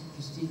здесь,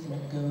 действительно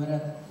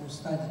говорят,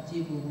 уста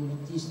детей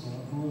говорят истину.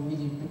 Мы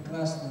увидели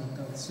прекрасный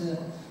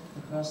концерт,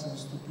 прекрасное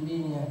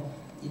выступление.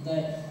 И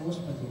дай,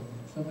 Господи,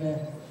 чтобы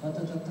вот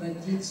эта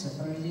традиция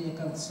проведения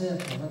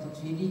концерта, в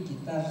этот великий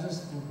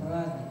торжественный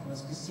праздник,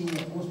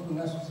 воскресения Господа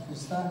нашего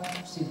Христа,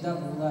 всегда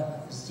была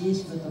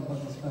здесь, в этом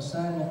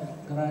богоспасаемом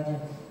граде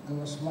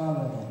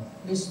Галышманове.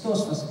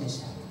 Христос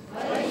воскресе!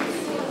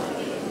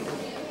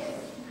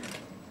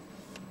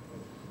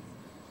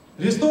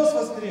 Христос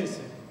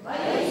воскресе!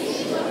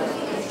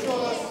 Еще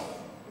раз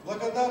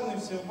благодарны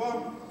всем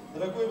вам,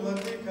 дорогой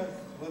владыка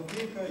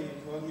и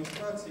его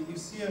администрации, и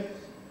все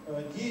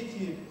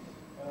дети.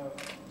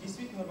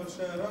 Действительно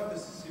большая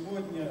радость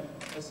сегодня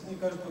посреди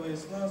каждого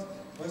из нас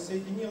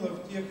воссоединила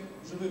в тех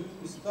живых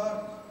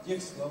устах, в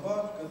тех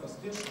словах, как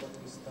воскресшего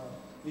Христа.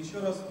 Еще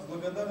раз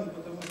благодарен,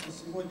 потому что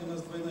сегодня у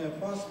нас двойная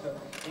Пасха,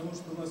 потому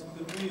что у нас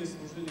впервые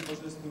служили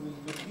божественную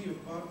литургию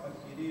пап,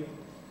 архиереев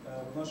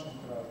в нашем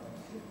храме.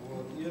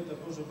 Вот. И это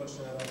тоже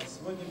большая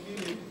радость. Сегодня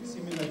пели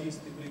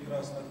семинаристы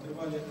прекрасно,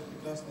 открывали этот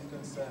прекрасный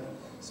концерт.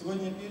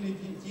 Сегодня пели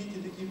дети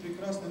такие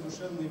прекрасные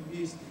душевные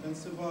песни,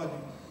 танцевали.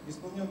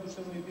 Исполнял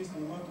душевные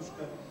песни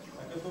матушка,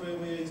 которая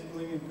моя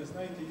исполнительница.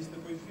 Знаете, есть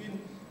такой фильм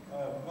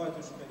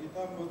 «Батюшка», и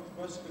там вот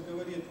батюшка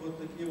говорит вот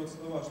такие вот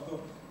слова, что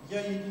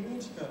я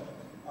единичка,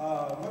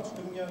 а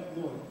матушка у меня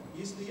ноль.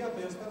 Если я, то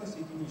я останусь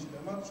единичкой,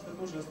 а матушка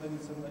тоже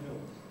останется нолем.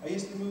 А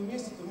если мы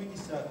вместе, то мы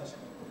десяточка.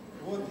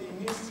 Вот и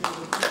вместе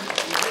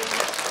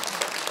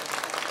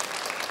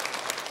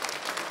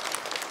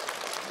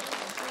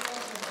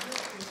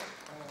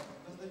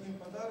раздадим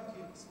подарки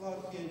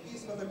сладкие и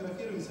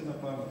сфотографируемся на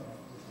память.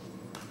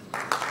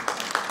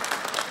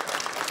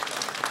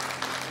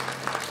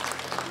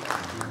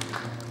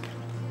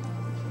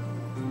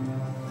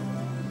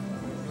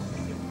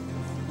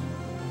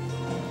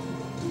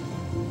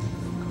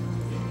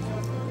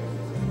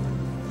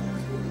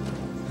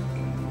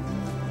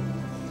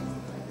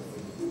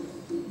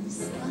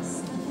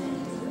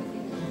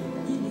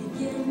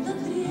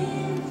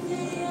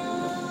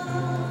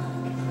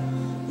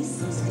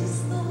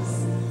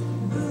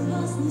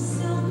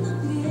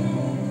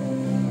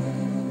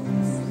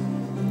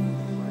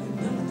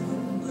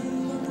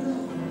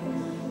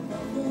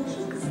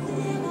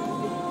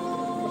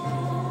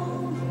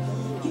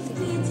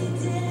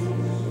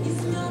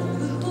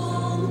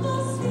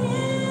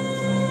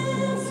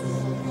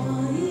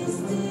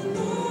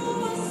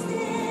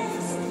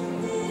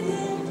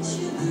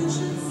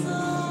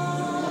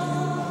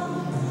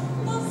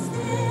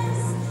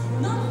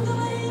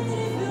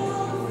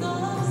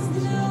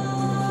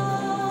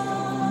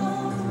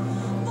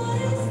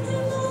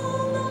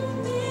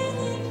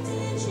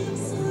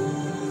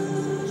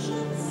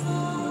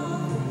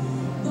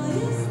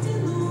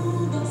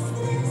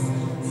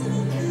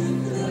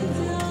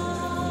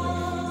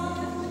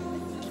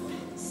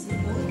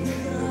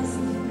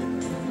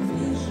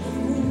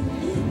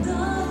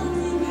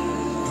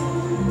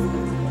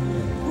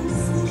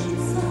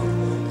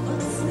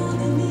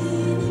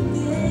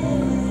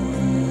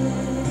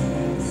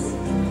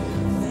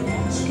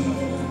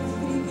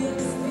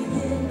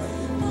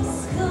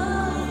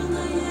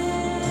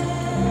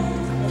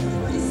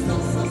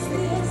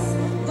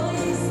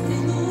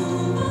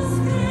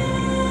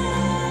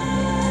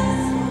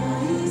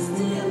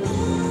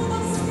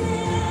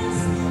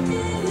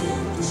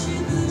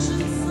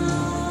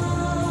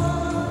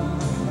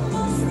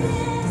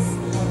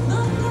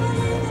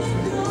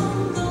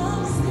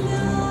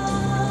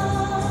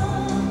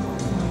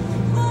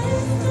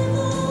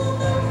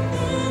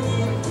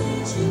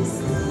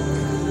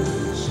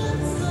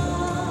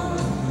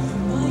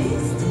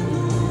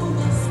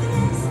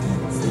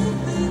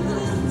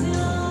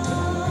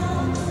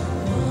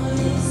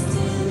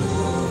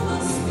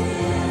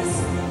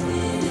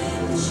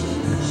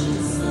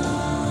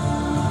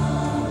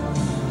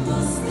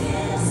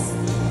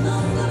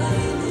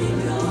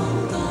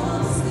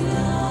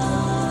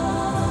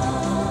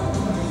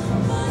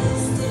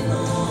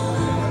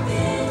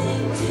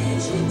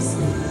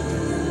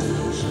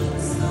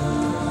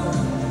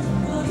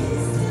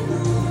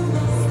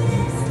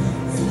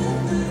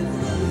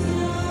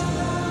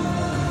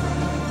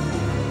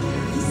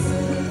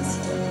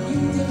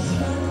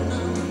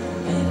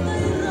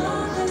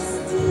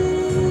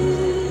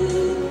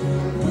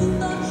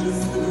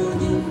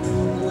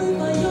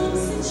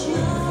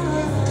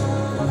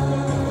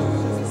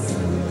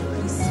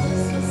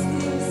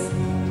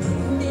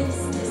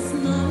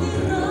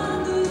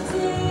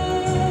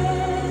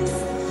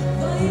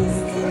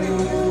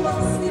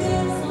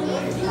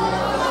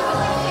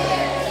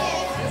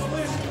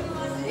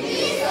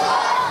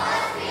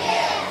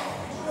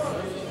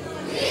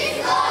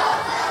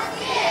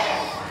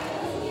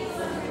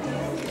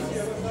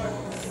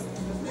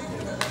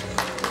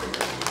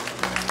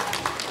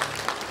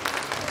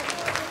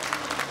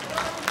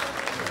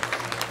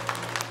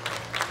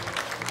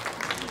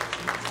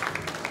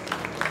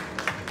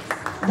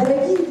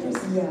 Дорогие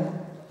друзья,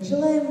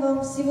 желаем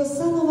вам всего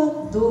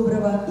самого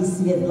доброго и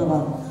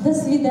светлого. До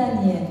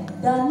свидания.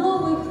 До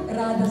новых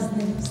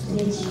радостных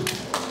встреч.